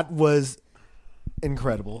 That was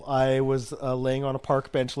incredible. I was laying on a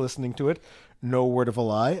park bench listening to it. No word of a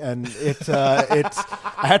lie. And it's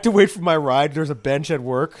I had to wait for my ride. There's a bench at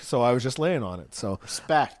work, so I was just laying on it. So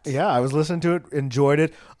Respect. yeah, I was listening to it, enjoyed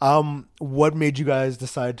it. What made you guys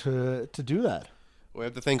decide to do that? We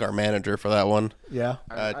have to thank our manager for that one. Yeah.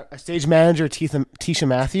 Our stage manager, Tisha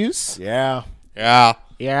Matthews. Yeah. Yeah.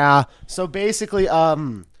 Yeah. So basically,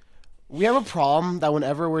 we have a problem that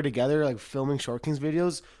whenever we're together, like filming Short Kings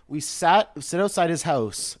videos, we sit outside his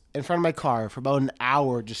house in front of my car for about an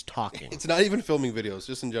hour just talking. It's not even filming videos,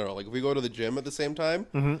 just in general. Like, if we go to the gym at the same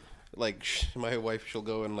time, like, my wife, she'll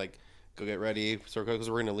go and, like, go get ready, because we're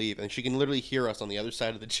going to leave, and she can literally hear us on the other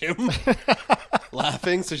side of the gym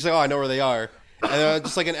laughing. So she's like, oh, I know where they are. And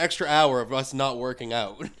just, like, an extra hour of us not working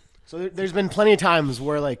out. So there's been plenty of times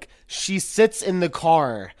where, like, she sits in the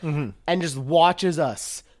car and just watches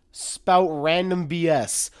us spout random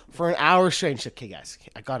BS for an hour straight. And she's like, okay, guys,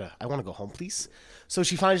 I want to go home, please. So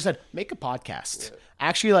she finally just said, make a podcast.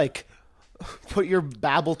 Actually, like, put your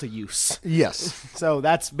babble to use. Yes. So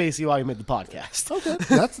that's basically why we made the podcast. Okay.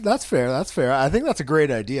 That's fair. That's fair. I think that's a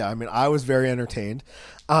great idea. I mean, I was very entertained.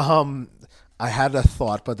 I had a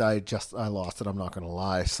thought, but I lost it. I'm not going to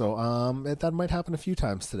lie. So that might happen a few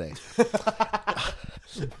times today.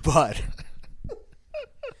 But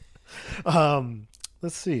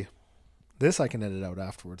let's see. This I can edit out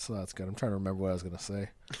afterwards, so that's good. I'm trying to remember what I was going to say.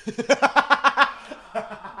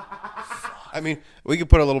 I mean, we could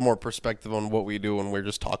put a little more perspective on what we do when we're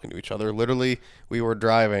just talking to each other. Literally, we were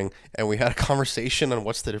driving, and we had a conversation on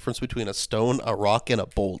what's the difference between a stone, a rock, and a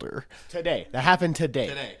boulder. Today. That happened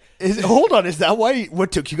today. Hold on. Is that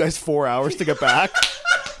what took you guys 4 hours to get back?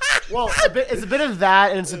 Well, it's a bit of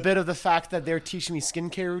that, and it's a bit of the fact that they're teaching me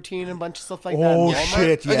skincare routine and a bunch of stuff like that. Oh in Walmart.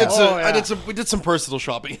 shit! Yeah. We did some personal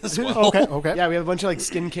shopping as well. Okay. Yeah, we have a bunch of like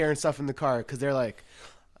skincare and stuff in the car because they're like,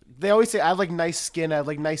 they always say I have like nice skin, I have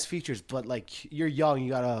like nice features, but like you're young,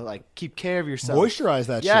 you gotta like keep care of yourself, Moisturize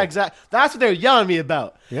that. Yeah, shit. exactly. That's what they were yelling at me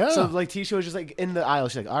about. Yeah. So like Tisha was just like in the aisle.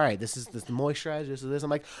 She's like, "All right, this is the moisturizer. This is this." I'm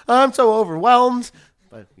like, "I'm so overwhelmed,"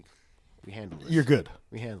 but we handled it. You're good.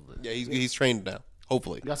 We handled it. Yeah, he's trained now.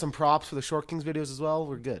 Hopefully. We got some props for the Short Kings videos as well.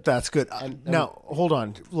 We're good. That's good. Now, hold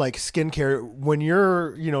on. Like skincare, when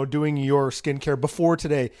you're, doing your skincare before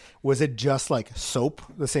today, was it just like soap,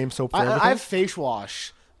 the same soap for everything? I have face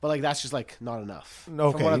wash, but like that's just like not enough.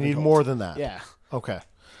 Okay, you need more than that. Yeah. Okay.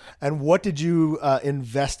 And what did you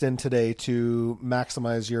invest in today to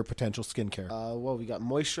maximize your potential skincare? Well, we got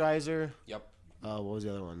moisturizer. Yep. What was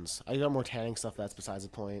the other ones? I got more tanning stuff. That's besides the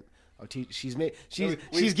point. She's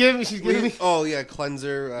giving me. Oh yeah,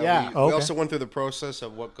 cleanser. Yeah. We Okay. also went through the process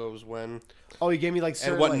of what goes when Oh, you gave me like and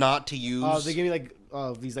certain, what like, not to use. They gave me like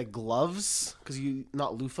these like gloves because you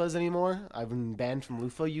not loofahs anymore. I've been banned from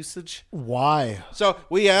loofah usage. Why? So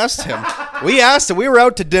we asked him. We were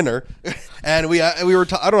out to dinner, and we were.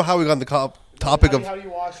 I don't know how we got on the topic of How do you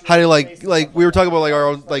wash your how do you face and like stuff we were talking about like our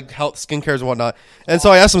own like health skincares and whatnot. And so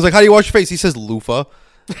I asked him, I was like, "How do you wash your face?" He says, "Loofah."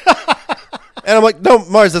 And I'm like, "No,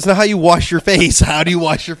 Mars, that's not how you wash your face. How do you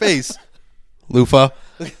wash your face?" Loofah.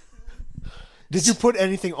 Did you put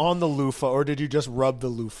anything on the loofah, or did you just rub the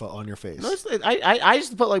loofah on your face? No, I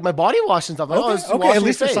just put like my body wash and stuff. Like, Okay, it's to wash at your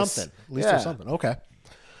least there's face. something. At least there's something. Okay.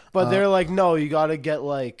 But they're like, no, you got to get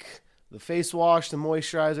like the face wash, the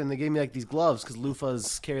moisturizer, and they gave me like these gloves because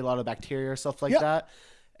loofahs carry a lot of bacteria or stuff like Yeah. that.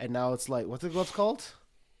 And now it's like, what's the gloves called?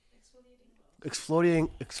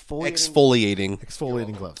 Exfoliating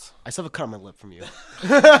Exfoliating gloves. I still have a cut on my lip from you.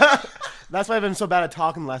 That's why I've been so bad at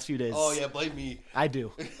talking the last few days. Oh yeah, blame me. I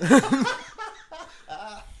do.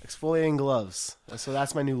 Exfoliating gloves. So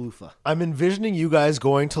that's my new loofah. I'm envisioning you guys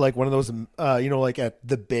going to like one of those, like at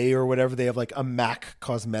the Bay or whatever, they have like a MAC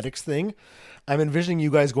Cosmetics thing. I'm envisioning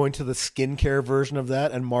you guys going to the skincare version of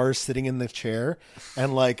that and Mars sitting in the chair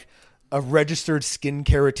and like a registered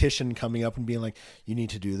skincareitician coming up and being like, you need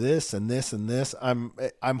to do this and this and this. I'm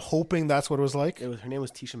hoping that's what it was like. Her name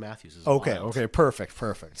was Tisha Matthews. Okay.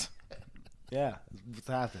 Perfect. Yeah, what's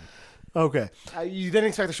happened? Okay. You didn't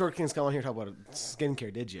expect the Short Kings to come on here and talk about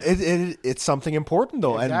skincare, did you? It's something important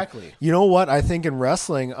though. Exactly. And you know what? I think in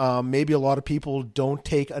wrestling, maybe a lot of people don't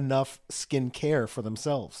take enough skincare for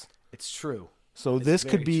themselves. It's true. So this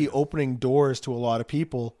could be opening doors to a lot of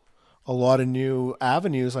people, a lot of new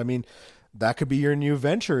avenues. I mean, that could be your new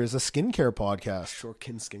venture is a skincare podcast. Short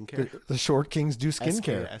Kings skincare. The Short Kings do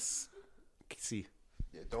skincare. SKC.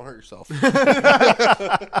 Yeah, don't hurt yourself. I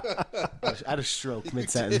had a stroke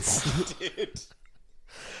mid-sentence.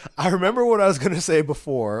 I remember what I was going to say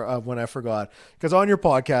before when I forgot. Because on your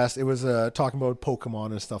podcast, it was talking about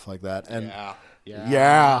Pokemon and stuff like that. And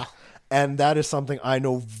yeah. And that is something I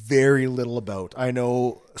know very little about. I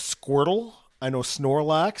know Squirtle, I know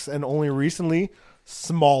Snorlax, and only recently,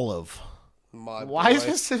 Smoliv. Why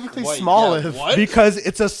specifically Smoliv? What? Because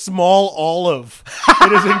it's a small olive.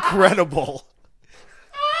 It is incredible.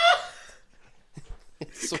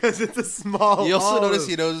 Because it's a small You also olive. notice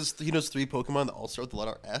he knows 3 Pokemon that all start with the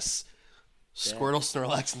letter S. Squirtle,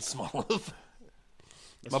 Snorlax, and Smoliv.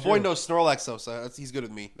 My boy knows Snorlax though, so he's good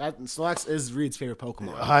with me. That Snorlax is Reed's favorite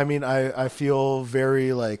Pokemon. I mean, I feel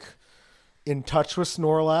very like in touch with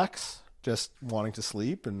Snorlax, just wanting to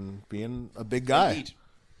sleep and being a big guy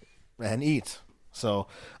and eat. So,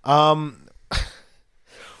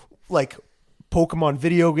 like Pokemon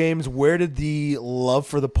video games, where did the love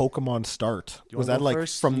for the Pokemon start? Was that like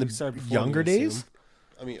first? from You the start before younger me, I days? assume.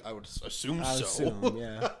 I mean, I would assume I so. assume,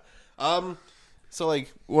 yeah. So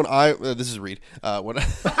like when this is Reed. When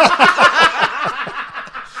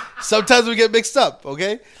sometimes we get mixed up.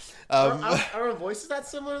 Okay. Are our voices that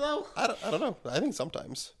similar though? I don't know. I think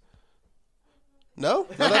sometimes. No?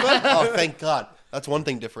 Not that bad? Oh, thank God. That's one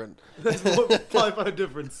thing different. Probably find a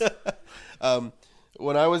difference.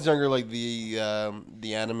 When I was younger, like the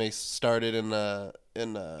anime started in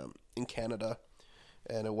Canada,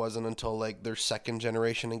 and it wasn't until like their second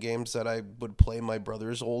generation of games that I would play my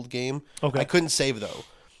brother's old game. Okay. I couldn't save though,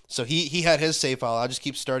 so he had his save file. I just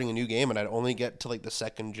keep starting a new game, and I'd only get to like the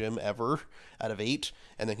second gym ever out of 8,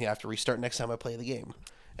 and then you have to restart next time I play the game.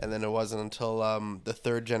 And then it wasn't until the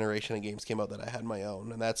third generation of games came out that I had my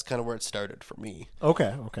own, and that's kind of where it started for me.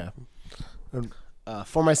 Okay.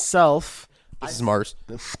 For myself, This is Mars.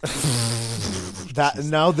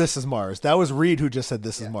 Now this is Mars. That was Reed who just said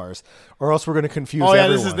this is Mars, or else we're going to confuse. they're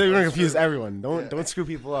everyone. going to confuse everyone. Don't screw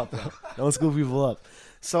people up. Don't screw people up.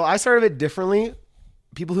 So I started it differently.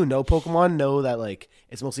 People who know Pokemon know that like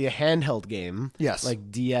it's mostly a handheld game. Yes.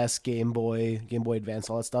 Like DS, Game Boy Advance,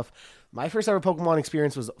 all that stuff. My first ever Pokemon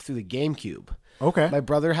experience was through the GameCube. Okay. My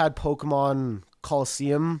brother had Pokemon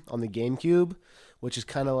Coliseum on the GameCube, which is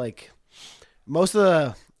kind of like most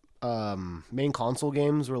of the main console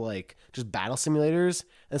games were like just battle simulators.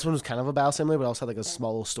 And this one was kind of a battle simulator, but also had like a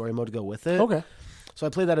small little story mode to go with it. Okay. So I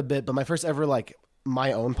played that a bit, but my first ever like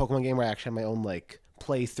my own Pokemon game where I actually had my own like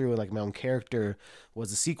playthrough and like my own character was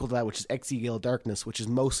the sequel to that, which is XE Gale Darkness, which is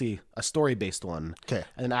mostly a story based one. Okay.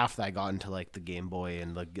 And then after that, I got into like the Game Boy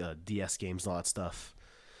and like DS games and all that stuff.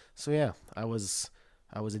 So yeah, I was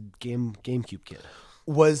a GameCube kid.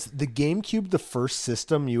 Was the GameCube the first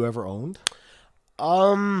system you ever owned?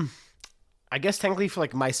 I guess technically for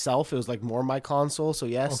like myself, it was like more my console. So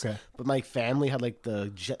yes, Okay. But my family had like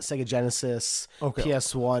the Sega Genesis, Okay.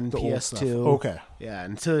 PS1, The old stuff. PS2. Okay. Yeah,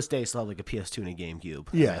 and to this day, I still have like a PS2 and a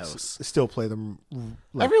GameCube. in my Yes. house. Still play them.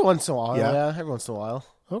 Like, Every once in a while. Yeah. Yeah, every once in a while.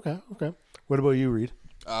 okay. What about you, Reed?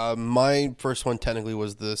 My first one technically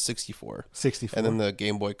was the 64. 64. And then the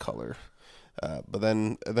Game Boy Color. But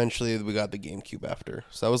then eventually we got the GameCube after.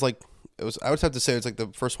 So that was like, I would have to say it's like the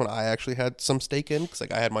first one I actually had some stake in, because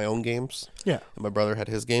like I had my own games. Yeah. And my brother had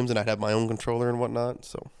his games, and I'd have my own controller and whatnot.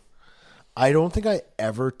 So I don't think I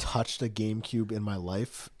ever touched a GameCube in my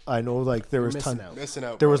life. I know like there was missing ton. out. missing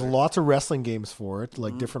out. There was brother. lots of wrestling games for it,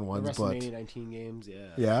 like different The ones, but WrestleMania 19 games, yeah.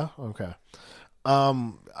 yeah, okay.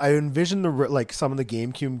 I envisioned like some of the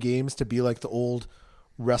GameCube games to be like the old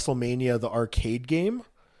WrestleMania, the arcade game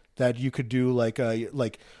that you could do like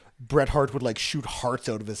Bret Hart would like shoot hearts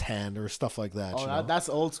out of his hand or stuff like that. Oh, you know? that's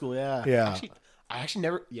old school, yeah. Yeah. I actually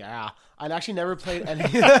never played any.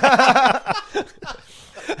 I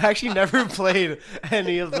actually never played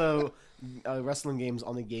any of the wrestling games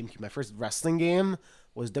on the GameCube. My first wrestling game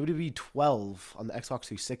was WWE 12 on the Xbox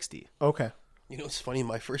 360. Okay. You know what's funny?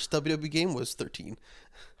 My first WWE game was 13.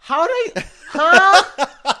 How did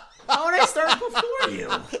I start before you?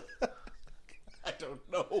 I don't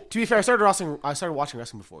know. To be fair, I started watching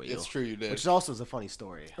wrestling before you. It's true, you did. Which also is a funny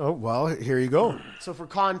story. Oh well, here you go. So for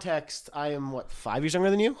context, I am 5 years younger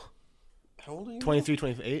than you? How old are you? 23,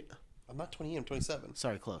 28. I'm not 28, I'm 27.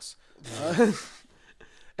 Sorry, close.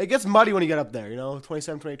 It gets muddy when you get up there,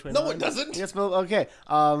 27, 28, 29. No, it doesn't. Yes, okay.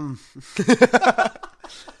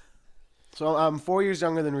 So I'm 4 years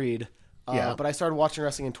younger than Reed. Yeah. But I started watching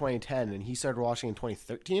wrestling in 2010, and he started watching in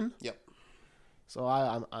 2013. Yep. So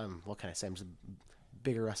I'm what can I say? I'm just a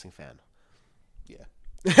bigger wrestling fan. Yeah.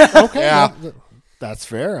 Okay, Yeah. well, that's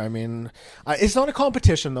fair. I mean, it's not a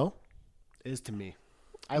competition though. It is to me.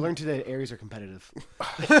 I learned today that Aries are competitive.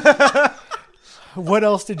 What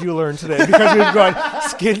else did you learn today? Because we've got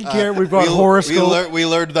skincare, we've got horoscope. We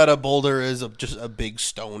learned that a boulder is just a big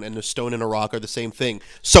stone, and a stone and a rock are the same thing.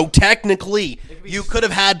 So technically, you could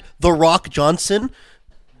have had The Rock Johnson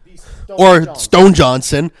or Stone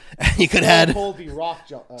Johnson, and you could have had Cold be Rock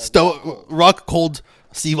Rock Cold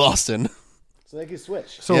Steve Austin. So they can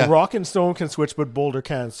switch. So Yeah. Rock and Stone can switch, but Boulder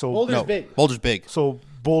can't. So Boulder's big. Boulder's big. So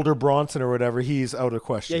Boulder Bronson or whatever, he's out of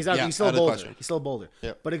question. Yeah, he's, Yeah, he's still out a of the Boulder. question. He's still a Boulder.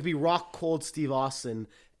 Yep. But it could be Rock Cold Steve Austin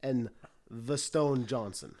and the Stone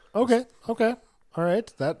Johnson. Okay. All right,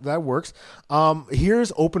 that works.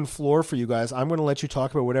 Here's open floor for you guys. I'm going to let you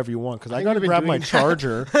talk about whatever you want because I think got to we've been grab my doing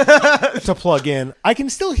charger to plug in. I can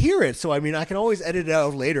still hear it, so I mean I can always edit it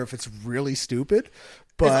out later if it's really stupid.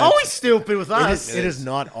 But It's always stupid with us. it is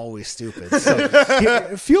not always stupid. So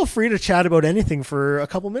feel free to chat about anything for a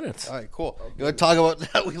couple minutes. All right, cool. You want to talk about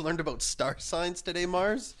how we learned about star signs today,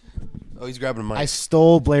 Mars? Oh, he's grabbing a mic. I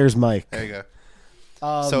stole Blair's mic. There you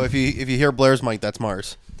go. So if you hear Blair's mic, that's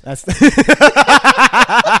Mars. That's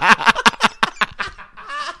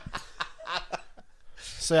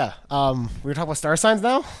So yeah, we were talking about star signs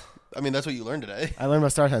now. I mean, that's what you learned today. I learned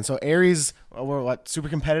about star signs. So Aries, we're super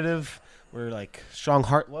competitive. We're like strong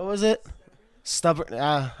heart. What was it? Stubborn.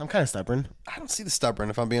 I'm kind of stubborn. I don't see the stubborn,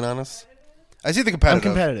 if I'm being honest. I see the competitive.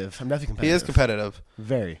 I'm competitive. I'm definitely competitive. He is competitive.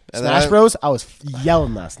 Very. And Smash then Bros. I was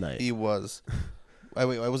yelling last night. He was. I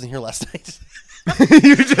wasn't here last night.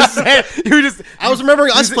 You just said. I was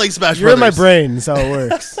remembering us playing Smash You're in my Brothers. brain, so it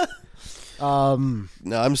works. No,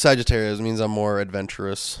 I'm Sagittarius. It means I'm more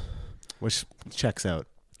adventurous. Which checks out.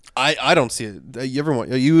 I don't see it.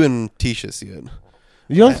 You and Tisha see it.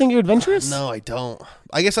 You don't think you're adventurous? No, I don't.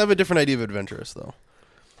 I guess I have a different idea of adventurous, though.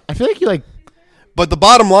 I feel like you like. But the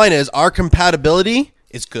bottom line is our compatibility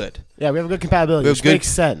is good. Yeah, we have a good compatibility, We have which good- makes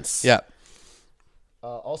sense. Yeah.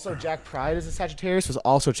 Also, Jack Pride is a Sagittarius, which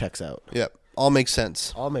also checks out. Yeah. All makes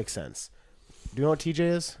sense. All makes sense. Do you know what TJ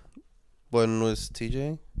is? When was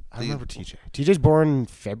TJ? I remember TJ. TJ's born in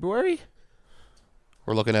February?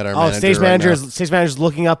 We're looking at our Oh, manager stage right manager now. is stage manager's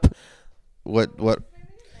looking up. What?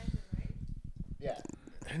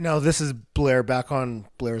 No, this is Blair back on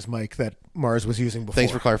Blair's mic that Mars was using before.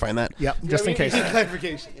 Thanks for clarifying that. Yep, just in case.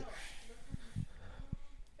 Clarification.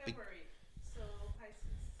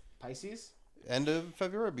 Pisces? End of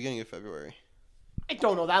February, beginning of February. I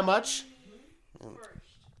don't know that much.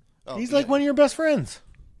 Oh, He's like one of your best friends.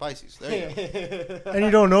 Pisces. There you go. And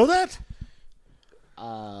you don't know that?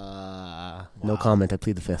 No comment. I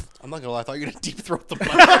plead the fifth. I'm not gonna lie. I thought you were gonna deep throat the mic.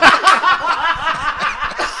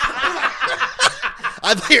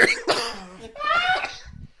 I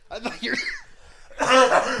thought you were.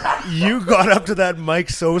 You got up to that mic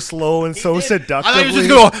so slow and so seductively. I thought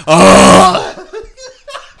you were just going.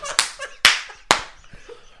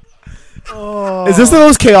 Is this the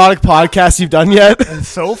most chaotic podcast you've done yet? And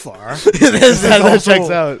so far, that also- checks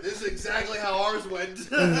out. This is exactly how ours went.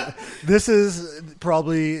 this is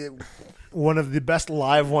probably one of the best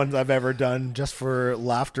live ones I've ever done, just for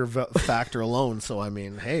laughter factor alone. So I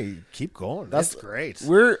mean, hey, keep going. That's great.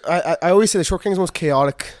 I always say the Short King's the most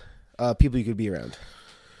chaotic people you could be around.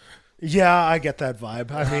 Yeah, I get that vibe.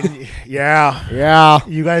 I mean, yeah, Yeah.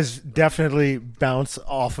 you guys definitely bounce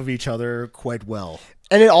off of each other quite well.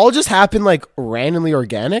 And it all just happened like randomly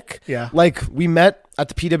organic. Yeah. Like we met at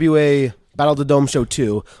the PWA Battle of the Dome show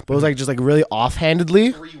too, but it was like just like really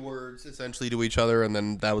offhandedly. 3 words essentially to each other, and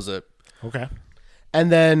then that was it. Okay.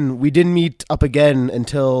 And then we didn't meet up again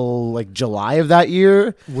until like July of that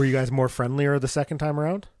year. Were you guys more friendlier the second time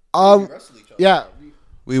around? Yeah.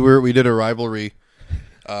 We did a rivalry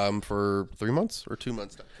for 3 months or 2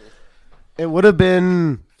 months actually. It would have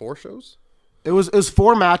been 4 shows. It was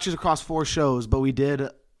 4 matches across 4 shows, but we did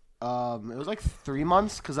it was like 3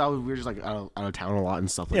 months because we were just like out of town a lot and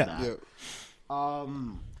stuff like that. Yeah.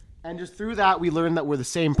 And just through that, we learned that we're the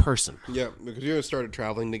same person. Yeah, because you guys started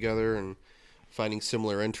traveling together and finding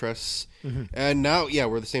similar interests, Mm-hmm. and now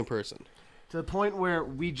we're the same person To the point where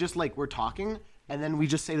we just like we're talking and then we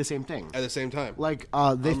just say the same thing. at the same time. Like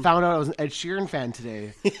they found out I was an Ed Sheeran fan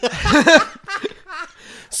today.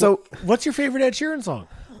 So What's your favorite Ed Sheeran song?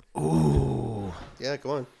 Yeah,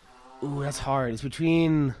 go on. ooh, that's hard. It's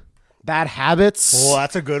between Bad Habits. Oh,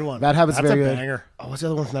 that's a good one. Bad Habits That's very a good. banger. Oh, what's the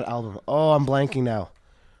other one from that album? Oh, I'm blanking now.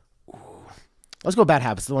 Ooh. Let's go Bad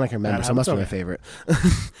Habits, the one I can remember. Bad So it must be my Habits, favorite.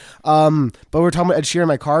 But we were talking about Ed Sheeran in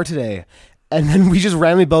my car today, and then we just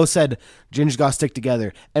randomly both said, "Ginge got stick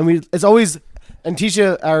together." And it's always, and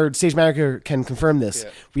Tisha, our stage manager, can confirm this. Yeah.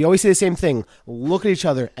 We always say the same thing: look at each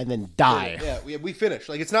other and then die. Yeah, we finished.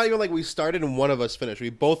 Like it's not even like we started and one of us finished. We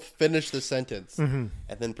both finished the sentence and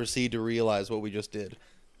then proceed to realize what we just did.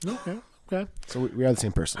 Okay. Okay. So we are the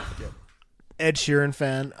same person. Ed Sheeran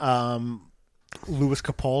fan. Louis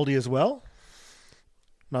Capaldi as well.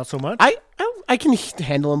 Not so much. I can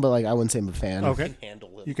handle him, but like I wouldn't say I'm a fan. Okay.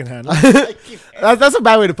 Handle it. You can handle it. That's a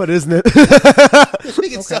bad way to put it, isn't it?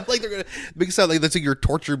 Make it sound like they're gonna make it sound like that's like your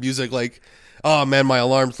torture music. Like, oh man, my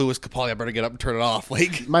alarm's Louis Capaldi. I better get up and turn it off.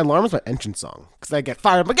 Like, My alarm is my entrance song because I get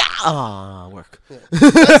fired. I'm like, work.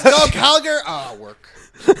 let's go, Calgary. Work.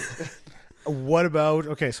 What about,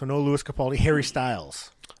 okay, so no Louis Capaldi, Harry Styles.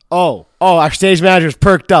 Oh, our stage manager's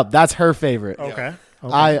perked up. That's her favorite. Okay.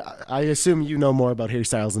 I assume you know more about Harry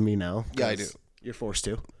Styles than me now. Yeah, I do. You're forced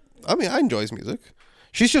to. I mean, I enjoy his music.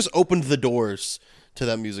 She's just opened the doors to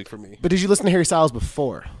that music for me. But did you listen to Harry Styles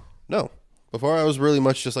before? No, before I was really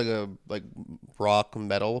much just like a rock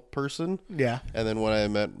metal person. Yeah. And then when I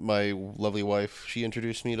met my lovely wife, she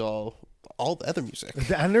introduced me to all the other music.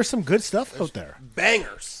 And there's some good stuff out there.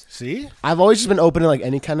 Bangers. See? I've always just been open to like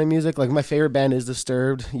any kind of music. Like my favorite band is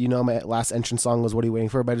Disturbed. You know, my last entrance song was "What Are You Waiting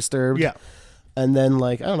For" by Disturbed. Yeah. And then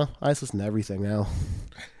like I don't know, I just listen to everything now.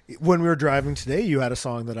 When we were driving today, you had a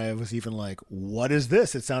song that I was even like, what is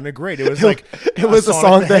this? It sounded great. It was like It was a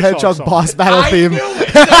Sonic song, the Hedgehog song. boss battle theme.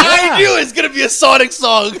 I knew it was gonna be a Sonic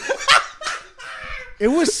song. It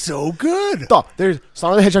was so good. There's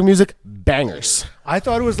Sonic the Hedgehog music, bangers. I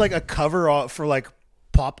thought it was like a cover for like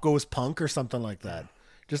Pop Goes Punk or something like that.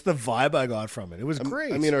 Just the vibe I got from it. It was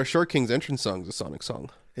great. I mean, our Short King's entrance song is a Sonic song.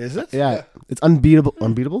 Is it? Yeah, it's unbeatable.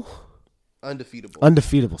 Unbeatable? Undefeatable.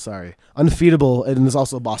 Undefeatable, sorry. Undefeatable, and there's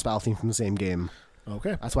also a boss battle theme from the same game.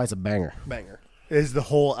 Okay. That's why it's a banger. Banger. Is the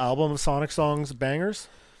whole album of Sonic songs bangers?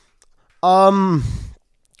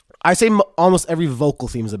 I say almost every vocal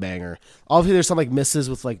theme is a banger. Obviously, there's some like misses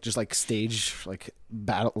with like just like stage like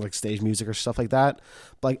battle like stage music or stuff like that.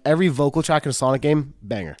 But like every vocal track in a Sonic game,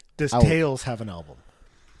 banger. Does I will- Tails have an album?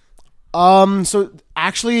 So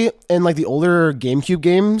actually, in like the older GameCube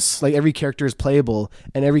games, like every character is playable,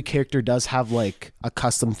 and every character does have like a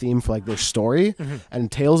custom theme for like their story.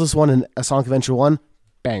 And Tails is one, and a Sonic Adventure 1,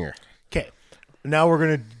 banger. Okay. Now we're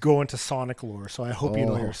gonna go into Sonic lore, so I hope you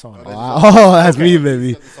know your Sonic. Oh, that's me,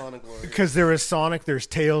 baby. Because there is Sonic, there's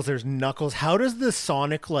Tails, there's Knuckles. How does the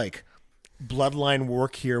Sonic bloodline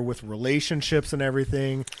work here with relationships and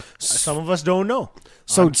everything? Some of us don't know.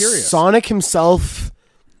 So I'm curious. Sonic himself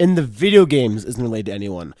in the video games isn't related to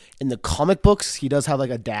anyone. In the comic books, he does have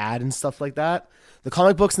a dad and stuff like that. The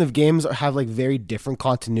comic books and the games have very different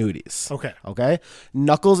continuities. Okay.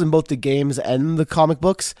 Knuckles in both the games and the comic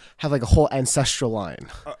books have a whole ancestral line.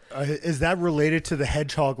 Is that related to the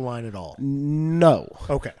Hedgehog line at all? No.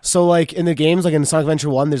 Okay. So in the games, in Sonic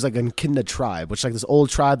Adventure 1, there's an Echidna tribe, which this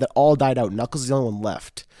old tribe that all died out. Knuckles is the only one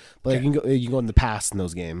left. But you can go in the past in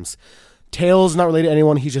those games. Tails not related to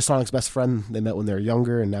anyone. He's just Sonic's best friend. They met when they were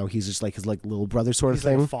younger, and now he's just his little brother sort of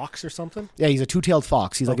thing. Like a fox or something? Yeah, he's a two-tailed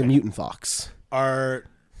fox. He's like a mutant fox. Are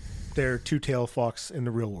there two-tailed fox in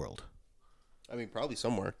the real world? I mean, probably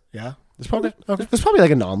somewhere. Yeah? There's probably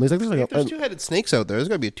anomalies. If there's two-headed snakes out there, there's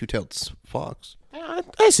got to be a two-tailed fox. I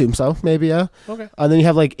assume so. Maybe, yeah. Okay. And then you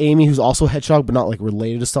have Amy, who's also a hedgehog, but not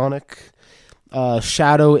related to Sonic.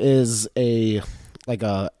 Shadow is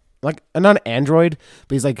not an android,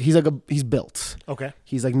 but he's built. Okay.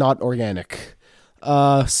 He's not organic.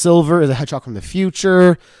 Silver is a hedgehog from the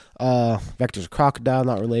future. Vector's a crocodile,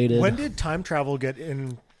 not related. When did time travel get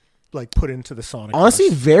put into the Sonic? Honestly,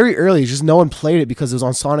 very early. Just no one played it because it was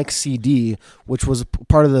on Sonic CD, which was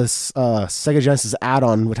part of the Sega Genesis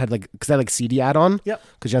add-on, which had because they had CD add-on. Yep.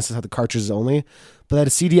 Because Genesis had the cartridges only, but they had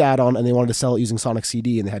a CD add-on, and they wanted to sell it using Sonic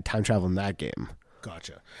CD, and they had time travel in that game.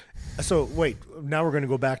 Gotcha. So wait, now we're going to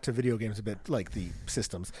go back to video games a bit, the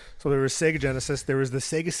systems. So there was Sega Genesis, there was the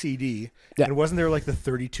Sega CD, and wasn't there the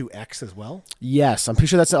 32X as well? Yes, I'm pretty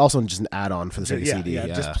sure that's also just an add-on for the Sega CD. Yeah,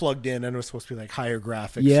 just plugged in, and it was supposed to be higher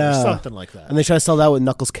graphics or something like that. And they tried to sell that with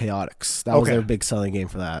Knuckles Chaotix. That was their big selling game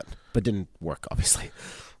for that, but didn't work, obviously.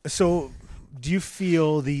 So do you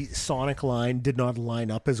feel the Sonic line did not line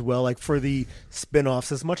up as well, for the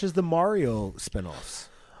spin-offs as much as the Mario spin-offs?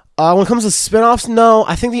 When it comes to spin-offs, no.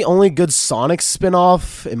 I think the only good Sonic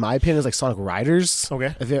spin-off, in my opinion, is Sonic Riders.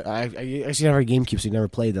 Okay. I actually never had a GameCube, so you never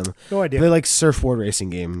played them. No idea. They're surfboard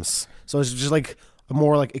racing games. So it's just a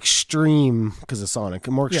more extreme, because of Sonic,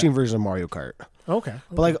 a more extreme version of Mario Kart. Okay.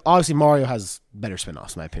 But obviously Mario has better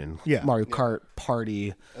spin-offs, in my opinion. Yeah. Mario Kart,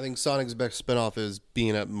 Party. I think Sonic's best spin-off is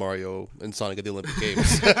being at Mario and Sonic at the Olympic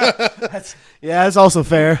Games. That's also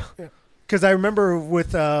fair. Yeah. Because I remember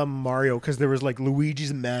with Mario, because there was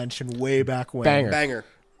Luigi's Mansion way back when.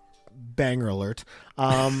 Banger alert.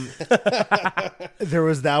 There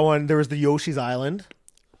was that one. There was the Yoshi's Island.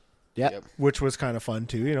 Yep. Which was kind of fun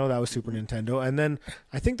too. That was Super Nintendo. And then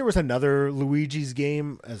I think there was another Luigi's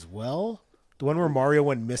game as well. The one where Mario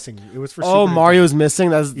went missing. It was for Super Mario's Nintendo. Missing?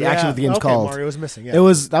 That's actually what the game's called. Mario's Missing, yeah.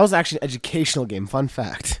 That was actually an educational game. Fun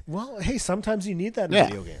fact. Well, hey, sometimes you need that in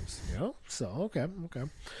video games. So, okay.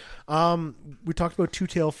 We talked about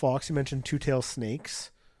two-tailed fox. You mentioned two-tailed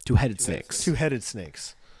snakes. Two-headed snakes. Two-headed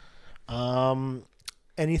snakes.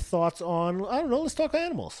 Any thoughts on, I don't know, let's talk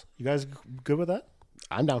animals. You guys good with that?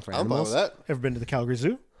 I'm down for I'm animals. fine with that. Ever been to the Calgary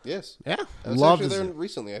Zoo? Yes. Yeah. I was Love actually the there zoo.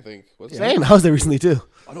 recently, I think. Same. I was there recently, too.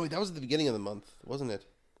 Oh, no, that was at the beginning of the month, wasn't it?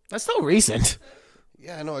 That's so recent.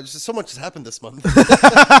 Yeah, I know. It's just so much has happened this month.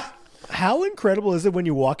 How incredible is it when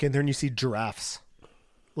you walk in there and you see giraffes?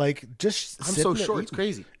 Just I'm sitting so there short. eating. It's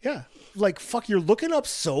crazy. Yeah. Fuck, you're looking up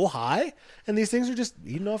so high, and these things are just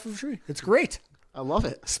eating off of a tree. It's great. I love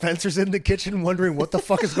it. Spencer's in the kitchen wondering what the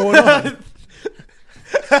fuck is going on.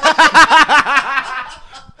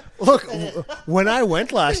 Look, when I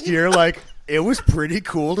went last year, it was pretty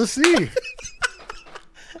cool to see.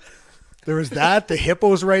 There was that. The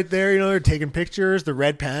hippos right there, they're taking pictures. The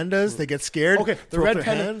red pandas, they get scared. Okay, the throw up red their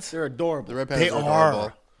pandas, hands. they're adorable. The red pandas They are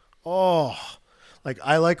adorable. Oh,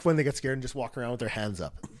 I like when they get scared and just walk around with their hands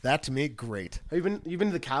up. That to me, great. Have you been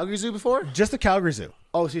to the Calgary Zoo before? Just the Calgary Zoo.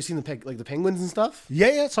 Oh, so you've seen the penguins and stuff?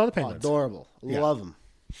 Yeah, saw the Oh, penguins. adorable. Yeah. Love them.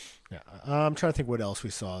 Yeah, I'm trying to think what else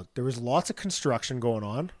we saw. There was lots of construction going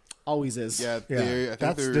on. Always is. Yeah, Yeah,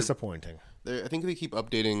 that's disappointing. I think they keep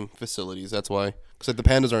updating facilities. That's why. Because the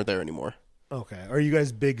pandas aren't there anymore. Okay, are you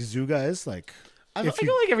guys big zoo guys? I go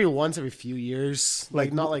every few years.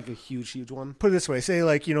 Not a huge one. Put it this way, say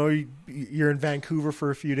you're in Vancouver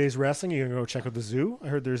for a few days wrestling, you're gonna go check out the zoo. I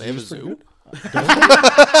heard there's They have a zoo?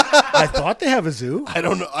 I thought they have a zoo. I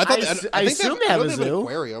don't know. I assume they have a an zoo.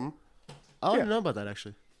 aquarium. I don't know about that,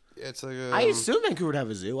 actually. It's like I assume Vancouver would have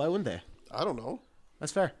a zoo. Why wouldn't they? I don't know.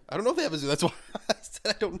 That's fair. I don't know if they have a zoo. That's why I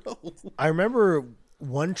said I don't know. I remember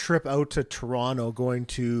one trip out to Toronto going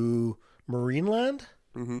to Marineland.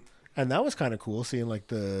 Mm-hmm. And that was kind of cool seeing like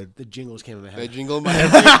The jingles came in my They head. jingle in my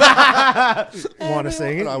head. want to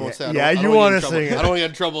sing it. I won't say. I Yeah, don't you wanna want get to in trouble. sing I it. don't want to get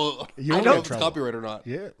in trouble. You I won't don't know get if in it's trouble. copyright or not.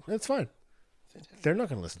 Yeah, that's fine. They're not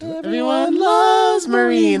going to listen to it. Everyone loves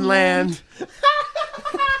Marine Land.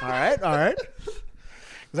 All right.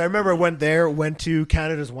 Because I remember I went to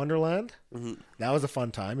Canada's Wonderland. Mm-hmm. That was a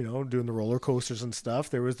fun time, doing the roller coasters and stuff.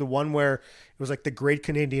 There was the one where it was like the Great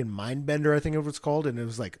Canadian Mindbender, I think it was called, and it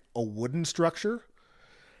was like a wooden structure,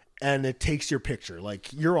 and it takes your picture.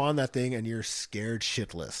 Like you're on that thing and you're scared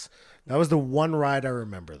shitless. That was the one ride I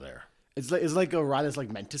remember there. It's like a ride that's like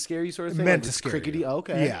meant to scare you, sort of thing. Meant like to it's scare crickety. you. Oh,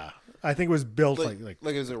 okay. Yeah, I think it was built like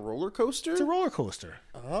Like is it a roller coaster? it's a roller coaster.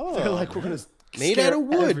 They're like we're gonna Made scare out of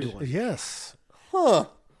wood. everyone. Yes. Huh?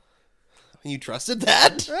 You trusted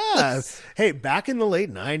that? Yeah. Hey, back in the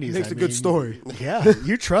late 90s. Makes a good story. Yeah,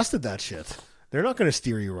 you trusted that shit. They're not going to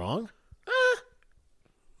steer you wrong.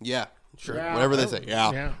 Yeah, sure. Yeah. Whatever they say.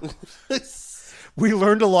 Yeah. We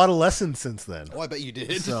learned a lot of lessons since then. Oh, I bet you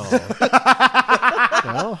did. So,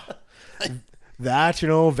 that,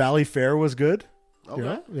 Valley Fair was good.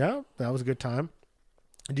 Okay. Yeah, that was a good time.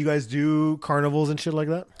 Do you guys do carnivals and shit like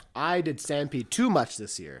that? I did Stampede too much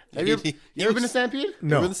this year. Have you ever been to Stampede?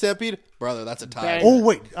 No. Remember the Stampede? Brother, that's a tie. Bang. Oh,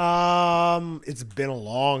 wait. It's been a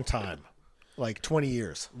long time. Like 20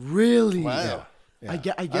 years. Really? Wow. Yeah. I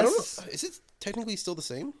guess. I don't know. Is it technically still the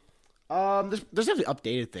same? There's definitely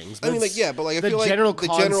updated things. I mean, like, yeah, but like, I the feel like general the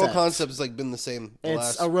general concept. concept has like been the same. The It's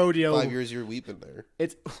last a rodeo. 5 years we've been there.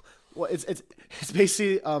 It's well, it's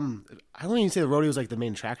basically. I don't even say the rodeo is like the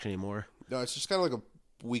main attraction anymore. No, it's just kind of like a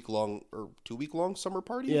week-long or 2-week-long summer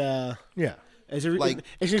party. Yeah. Yeah. It's an Like,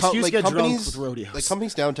 excuse to get drunk companies, with rodeos. like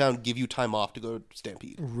companies downtown give you time off to go to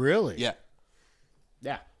Stampede. Really? Yeah,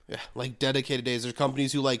 yeah. yeah, like dedicated days. There's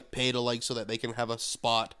companies who like pay to like so that they can have a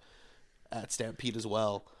spot at Stampede as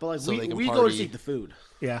well. But like so they can we party. go to eat the food.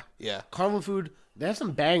 Yeah. Yeah, Carnival food. They have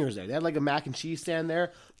some bangers there. They had like a mac and cheese stand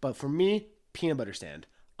there. But for me, peanut butter stand.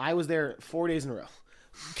 I was there 4 days in a row.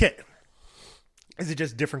 Okay. Is it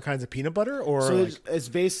just different kinds of peanut butter or So like, it's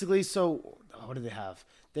basically what did they have?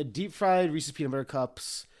 They had deep fried Reese's peanut butter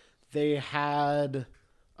cups. They had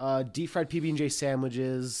deep fried PB&J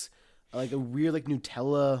sandwiches, like a weird like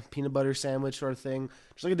Nutella peanut butter sandwich sort of thing.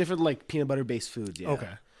 Just like a different like peanut butter based foods. Yeah. Okay.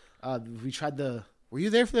 We tried the. Were you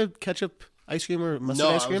there for the ketchup ice cream or mustard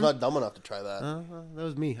no, ice I cream? was not dumb enough to try that. That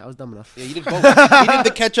was me. I was dumb enough. Yeah, you did both. You did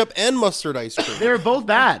the ketchup and mustard ice cream. They were both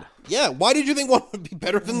bad. Yeah, why did you think one would be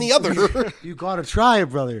better than the other? You gotta try it,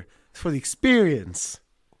 brother. It's for the experience.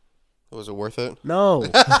 Was it worth it? No.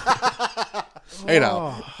 Hey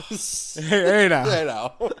now. hey now. Hey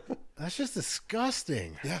now. that's just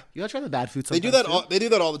disgusting. Yeah. You gotta try the bad food They sometimes. do that. too. They do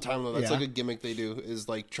that all the time though. That's Yeah. like a gimmick they do. Is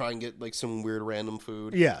like try and get like some weird random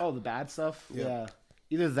food. Yeah. Oh, the bad stuff? Yeah.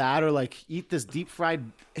 Either that or like eat this deep fried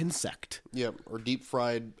insect. Yep. Or deep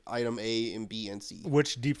fried item A and B and C.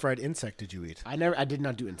 Which deep fried insect did you eat? I did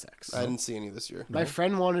not do insects. I didn't see any this year. My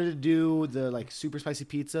friend wanted to do the like super spicy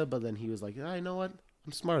pizza, but then he was like, you know what?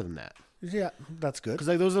 I'm smarter than that. Yeah, that's good. Because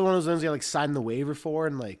like those are one of those ones you like sign the waiver for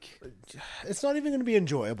and like It's not even going to be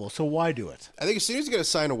enjoyable, so why do it? I think as soon as you get to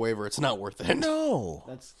sign a waiver, it's not worth it. No.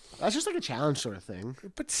 that's just like a challenge sort of thing.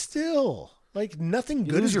 But still, like nothing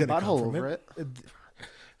You good lose is your going to come butthole from over it. it.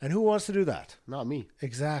 And who wants to do that? Not me.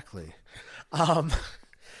 Exactly.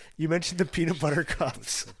 You mentioned the peanut butter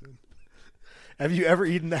cups. Have you ever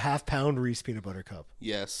eaten the half-pound Reese peanut butter cup?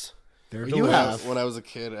 Yes. They're You delicious. have. When I was a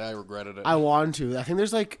kid, I regretted it. I want to. I think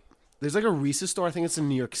there's like a Reese's store. I think it's in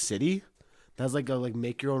New York City. That has like a like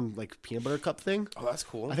make your own like peanut butter cup thing. Oh, that's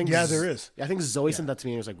cool. I think Yeah, there is. I think Zoe sent that to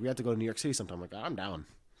me and was like, we have to go to New York City sometime. I'm like, I'm down.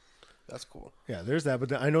 That's cool. Yeah, there's that.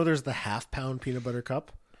 But I know there's the half-pound peanut butter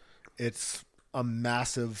cup. It's a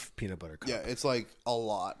massive peanut butter cup. Yeah, it's like a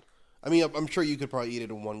lot. I mean, I'm sure you could probably eat it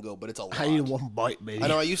in one go, but it's a lot. I eat one bite, baby. I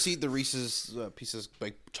know. I used to eat the Reese's pieces,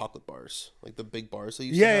 like chocolate bars, like the big bars they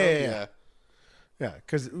used Yeah, to have. yeah. Yeah,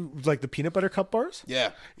 because like the peanut butter cup bars.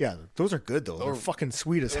 Yeah. Yeah, those are good though. They're fucking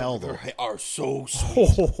sweet as hell though. They are so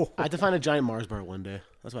sweet. I have to find a giant Mars bar one day.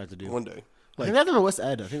 That's what I have to do. One day. I think they have them in West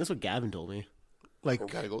Ed. I think that's what Gavin told me. Like We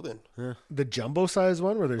gotta go then. the jumbo size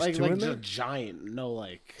one where there's Like two in like there. giant, no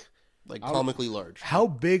like Like comically large. How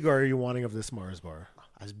big are you wanting of this Mars bar?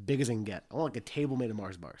 as big as I can get. I want like a table made of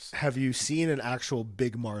Mars bars. Have you seen an actual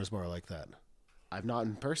big Mars bar like that? I've not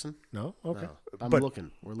in person. No. Okay. I'm But-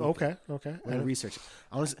 looking. We're looking. Okay. We're gonna research it.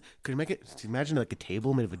 I want to. Could you make it? Could you imagine like a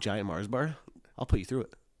table made of a giant Mars bar? I'll put you through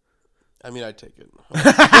it. I mean, I'd take it.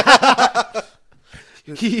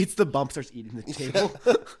 He eats the bump, starts eating the table.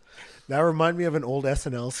 That reminded me of an old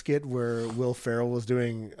SNL skit where Will Ferrell was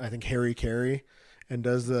doing, I think, Harry Carey, and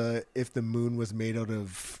does the "If the moon was made out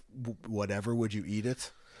of whatever, would you eat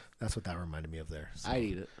it?" That's what that reminded me of there. So, I'd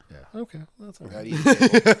eat it. yeah. Okay. That's all right. I'd eat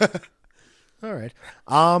it. All right.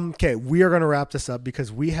 Okay, we are going to wrap this up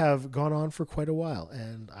because we have gone on for quite a while,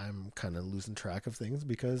 and I'm kind of losing track of things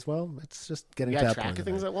because, well, it's just getting You to got that track point of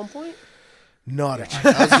in things the at one point? Not a chance.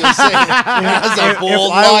 I was gonna say that's a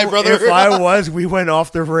bold lie, brother. If I was, we went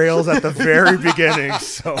off the rails at the very beginning.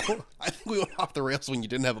 So I think we went off the rails when you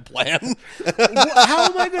didn't have a plan. how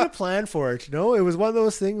am I going to plan for it? It was one of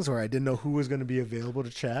those things where I didn't know who was going to be available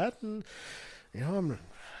to chat, and I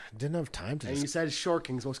didn't have time to. And you said Short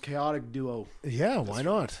King's most chaotic duo. Yeah, why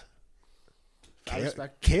not? I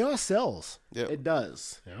respect Chaos sells. Yep. it.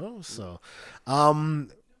 Does. So,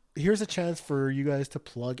 here's a chance for you guys to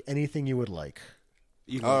plug anything you would like.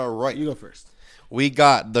 All right. You go first. We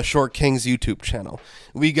got the Short Kings YouTube channel.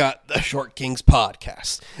 We got the Short Kings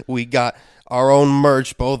podcast. We got our own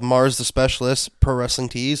merch, both Mars the Specialist Pro Wrestling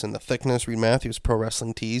Tees and the Thickness Reed Matthews Pro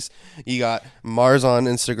Wrestling Tees. You got Mars on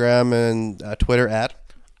Instagram and Twitter at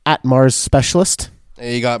Mars Specialist.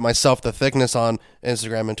 And you got myself, the Thickness, on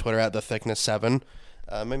Instagram and Twitter at the Thickness7.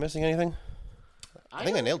 Am I missing anything? I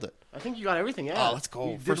think I nailed it. I think you got everything. Yeah. Oh, let's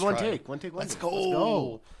go. You did First one try. take. One take. Let's take. go. Let's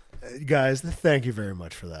go. Guys, thank you very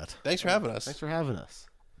much for that. Thanks for having us. Thanks for having us.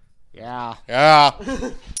 Yeah. Yeah.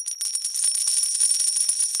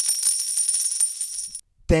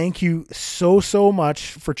 Thank you so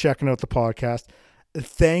much for checking out the podcast.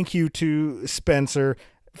 Thank you to Spencer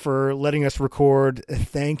for letting us record.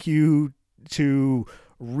 Thank you to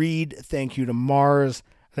Reed. Thank you to Mars.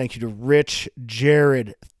 Thank you to Rich,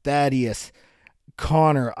 Jared, Thaddeus,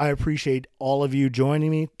 Connor. I appreciate all of you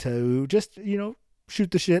joining me to just,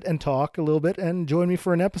 shoot the shit and talk a little bit and join me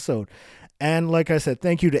for an episode. And like I said,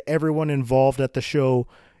 thank you to everyone involved at the show.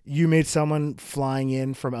 You made someone flying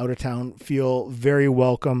in from out of town feel very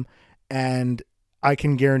welcome, and I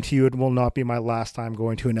can guarantee you it will not be my last time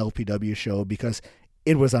going to an LPW show because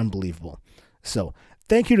it was unbelievable. So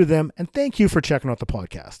thank you to them, and thank you for checking out the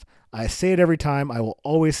podcast. I say it every time. I will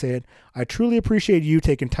always say it. I truly appreciate you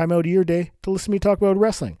taking time out of your day to listen to me talk about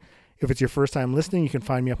wrestling. If it's your first time listening, you can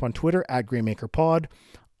find me up on Twitter at GrainmakerPod,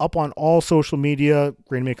 up on all social media,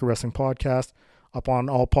 Grainmaker Wrestling Podcast, up on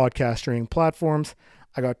all podcast streaming platforms.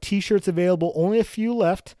 I got t-shirts available, only a few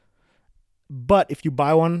left, but if you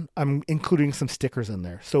buy one, I'm including some stickers in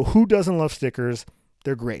there. So who doesn't love stickers?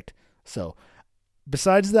 They're great. So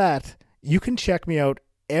besides that, you can check me out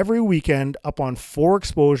every weekend up on For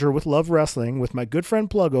Exposure with Love Wrestling with my good friend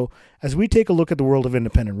Pluggo as we take a look at the world of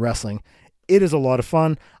independent wrestling. It is a lot of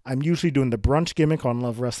fun. I'm usually doing the brunch gimmick on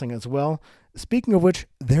Love Wrestling as well. Speaking of which,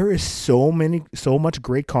 there is so much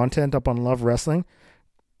great content up on Love Wrestling.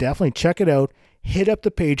 Definitely check it out. Hit up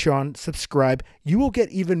the Patreon, subscribe. You will get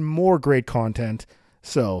even more great content.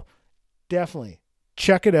 So definitely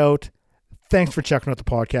check it out. Thanks for checking out the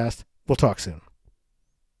podcast. We'll talk soon.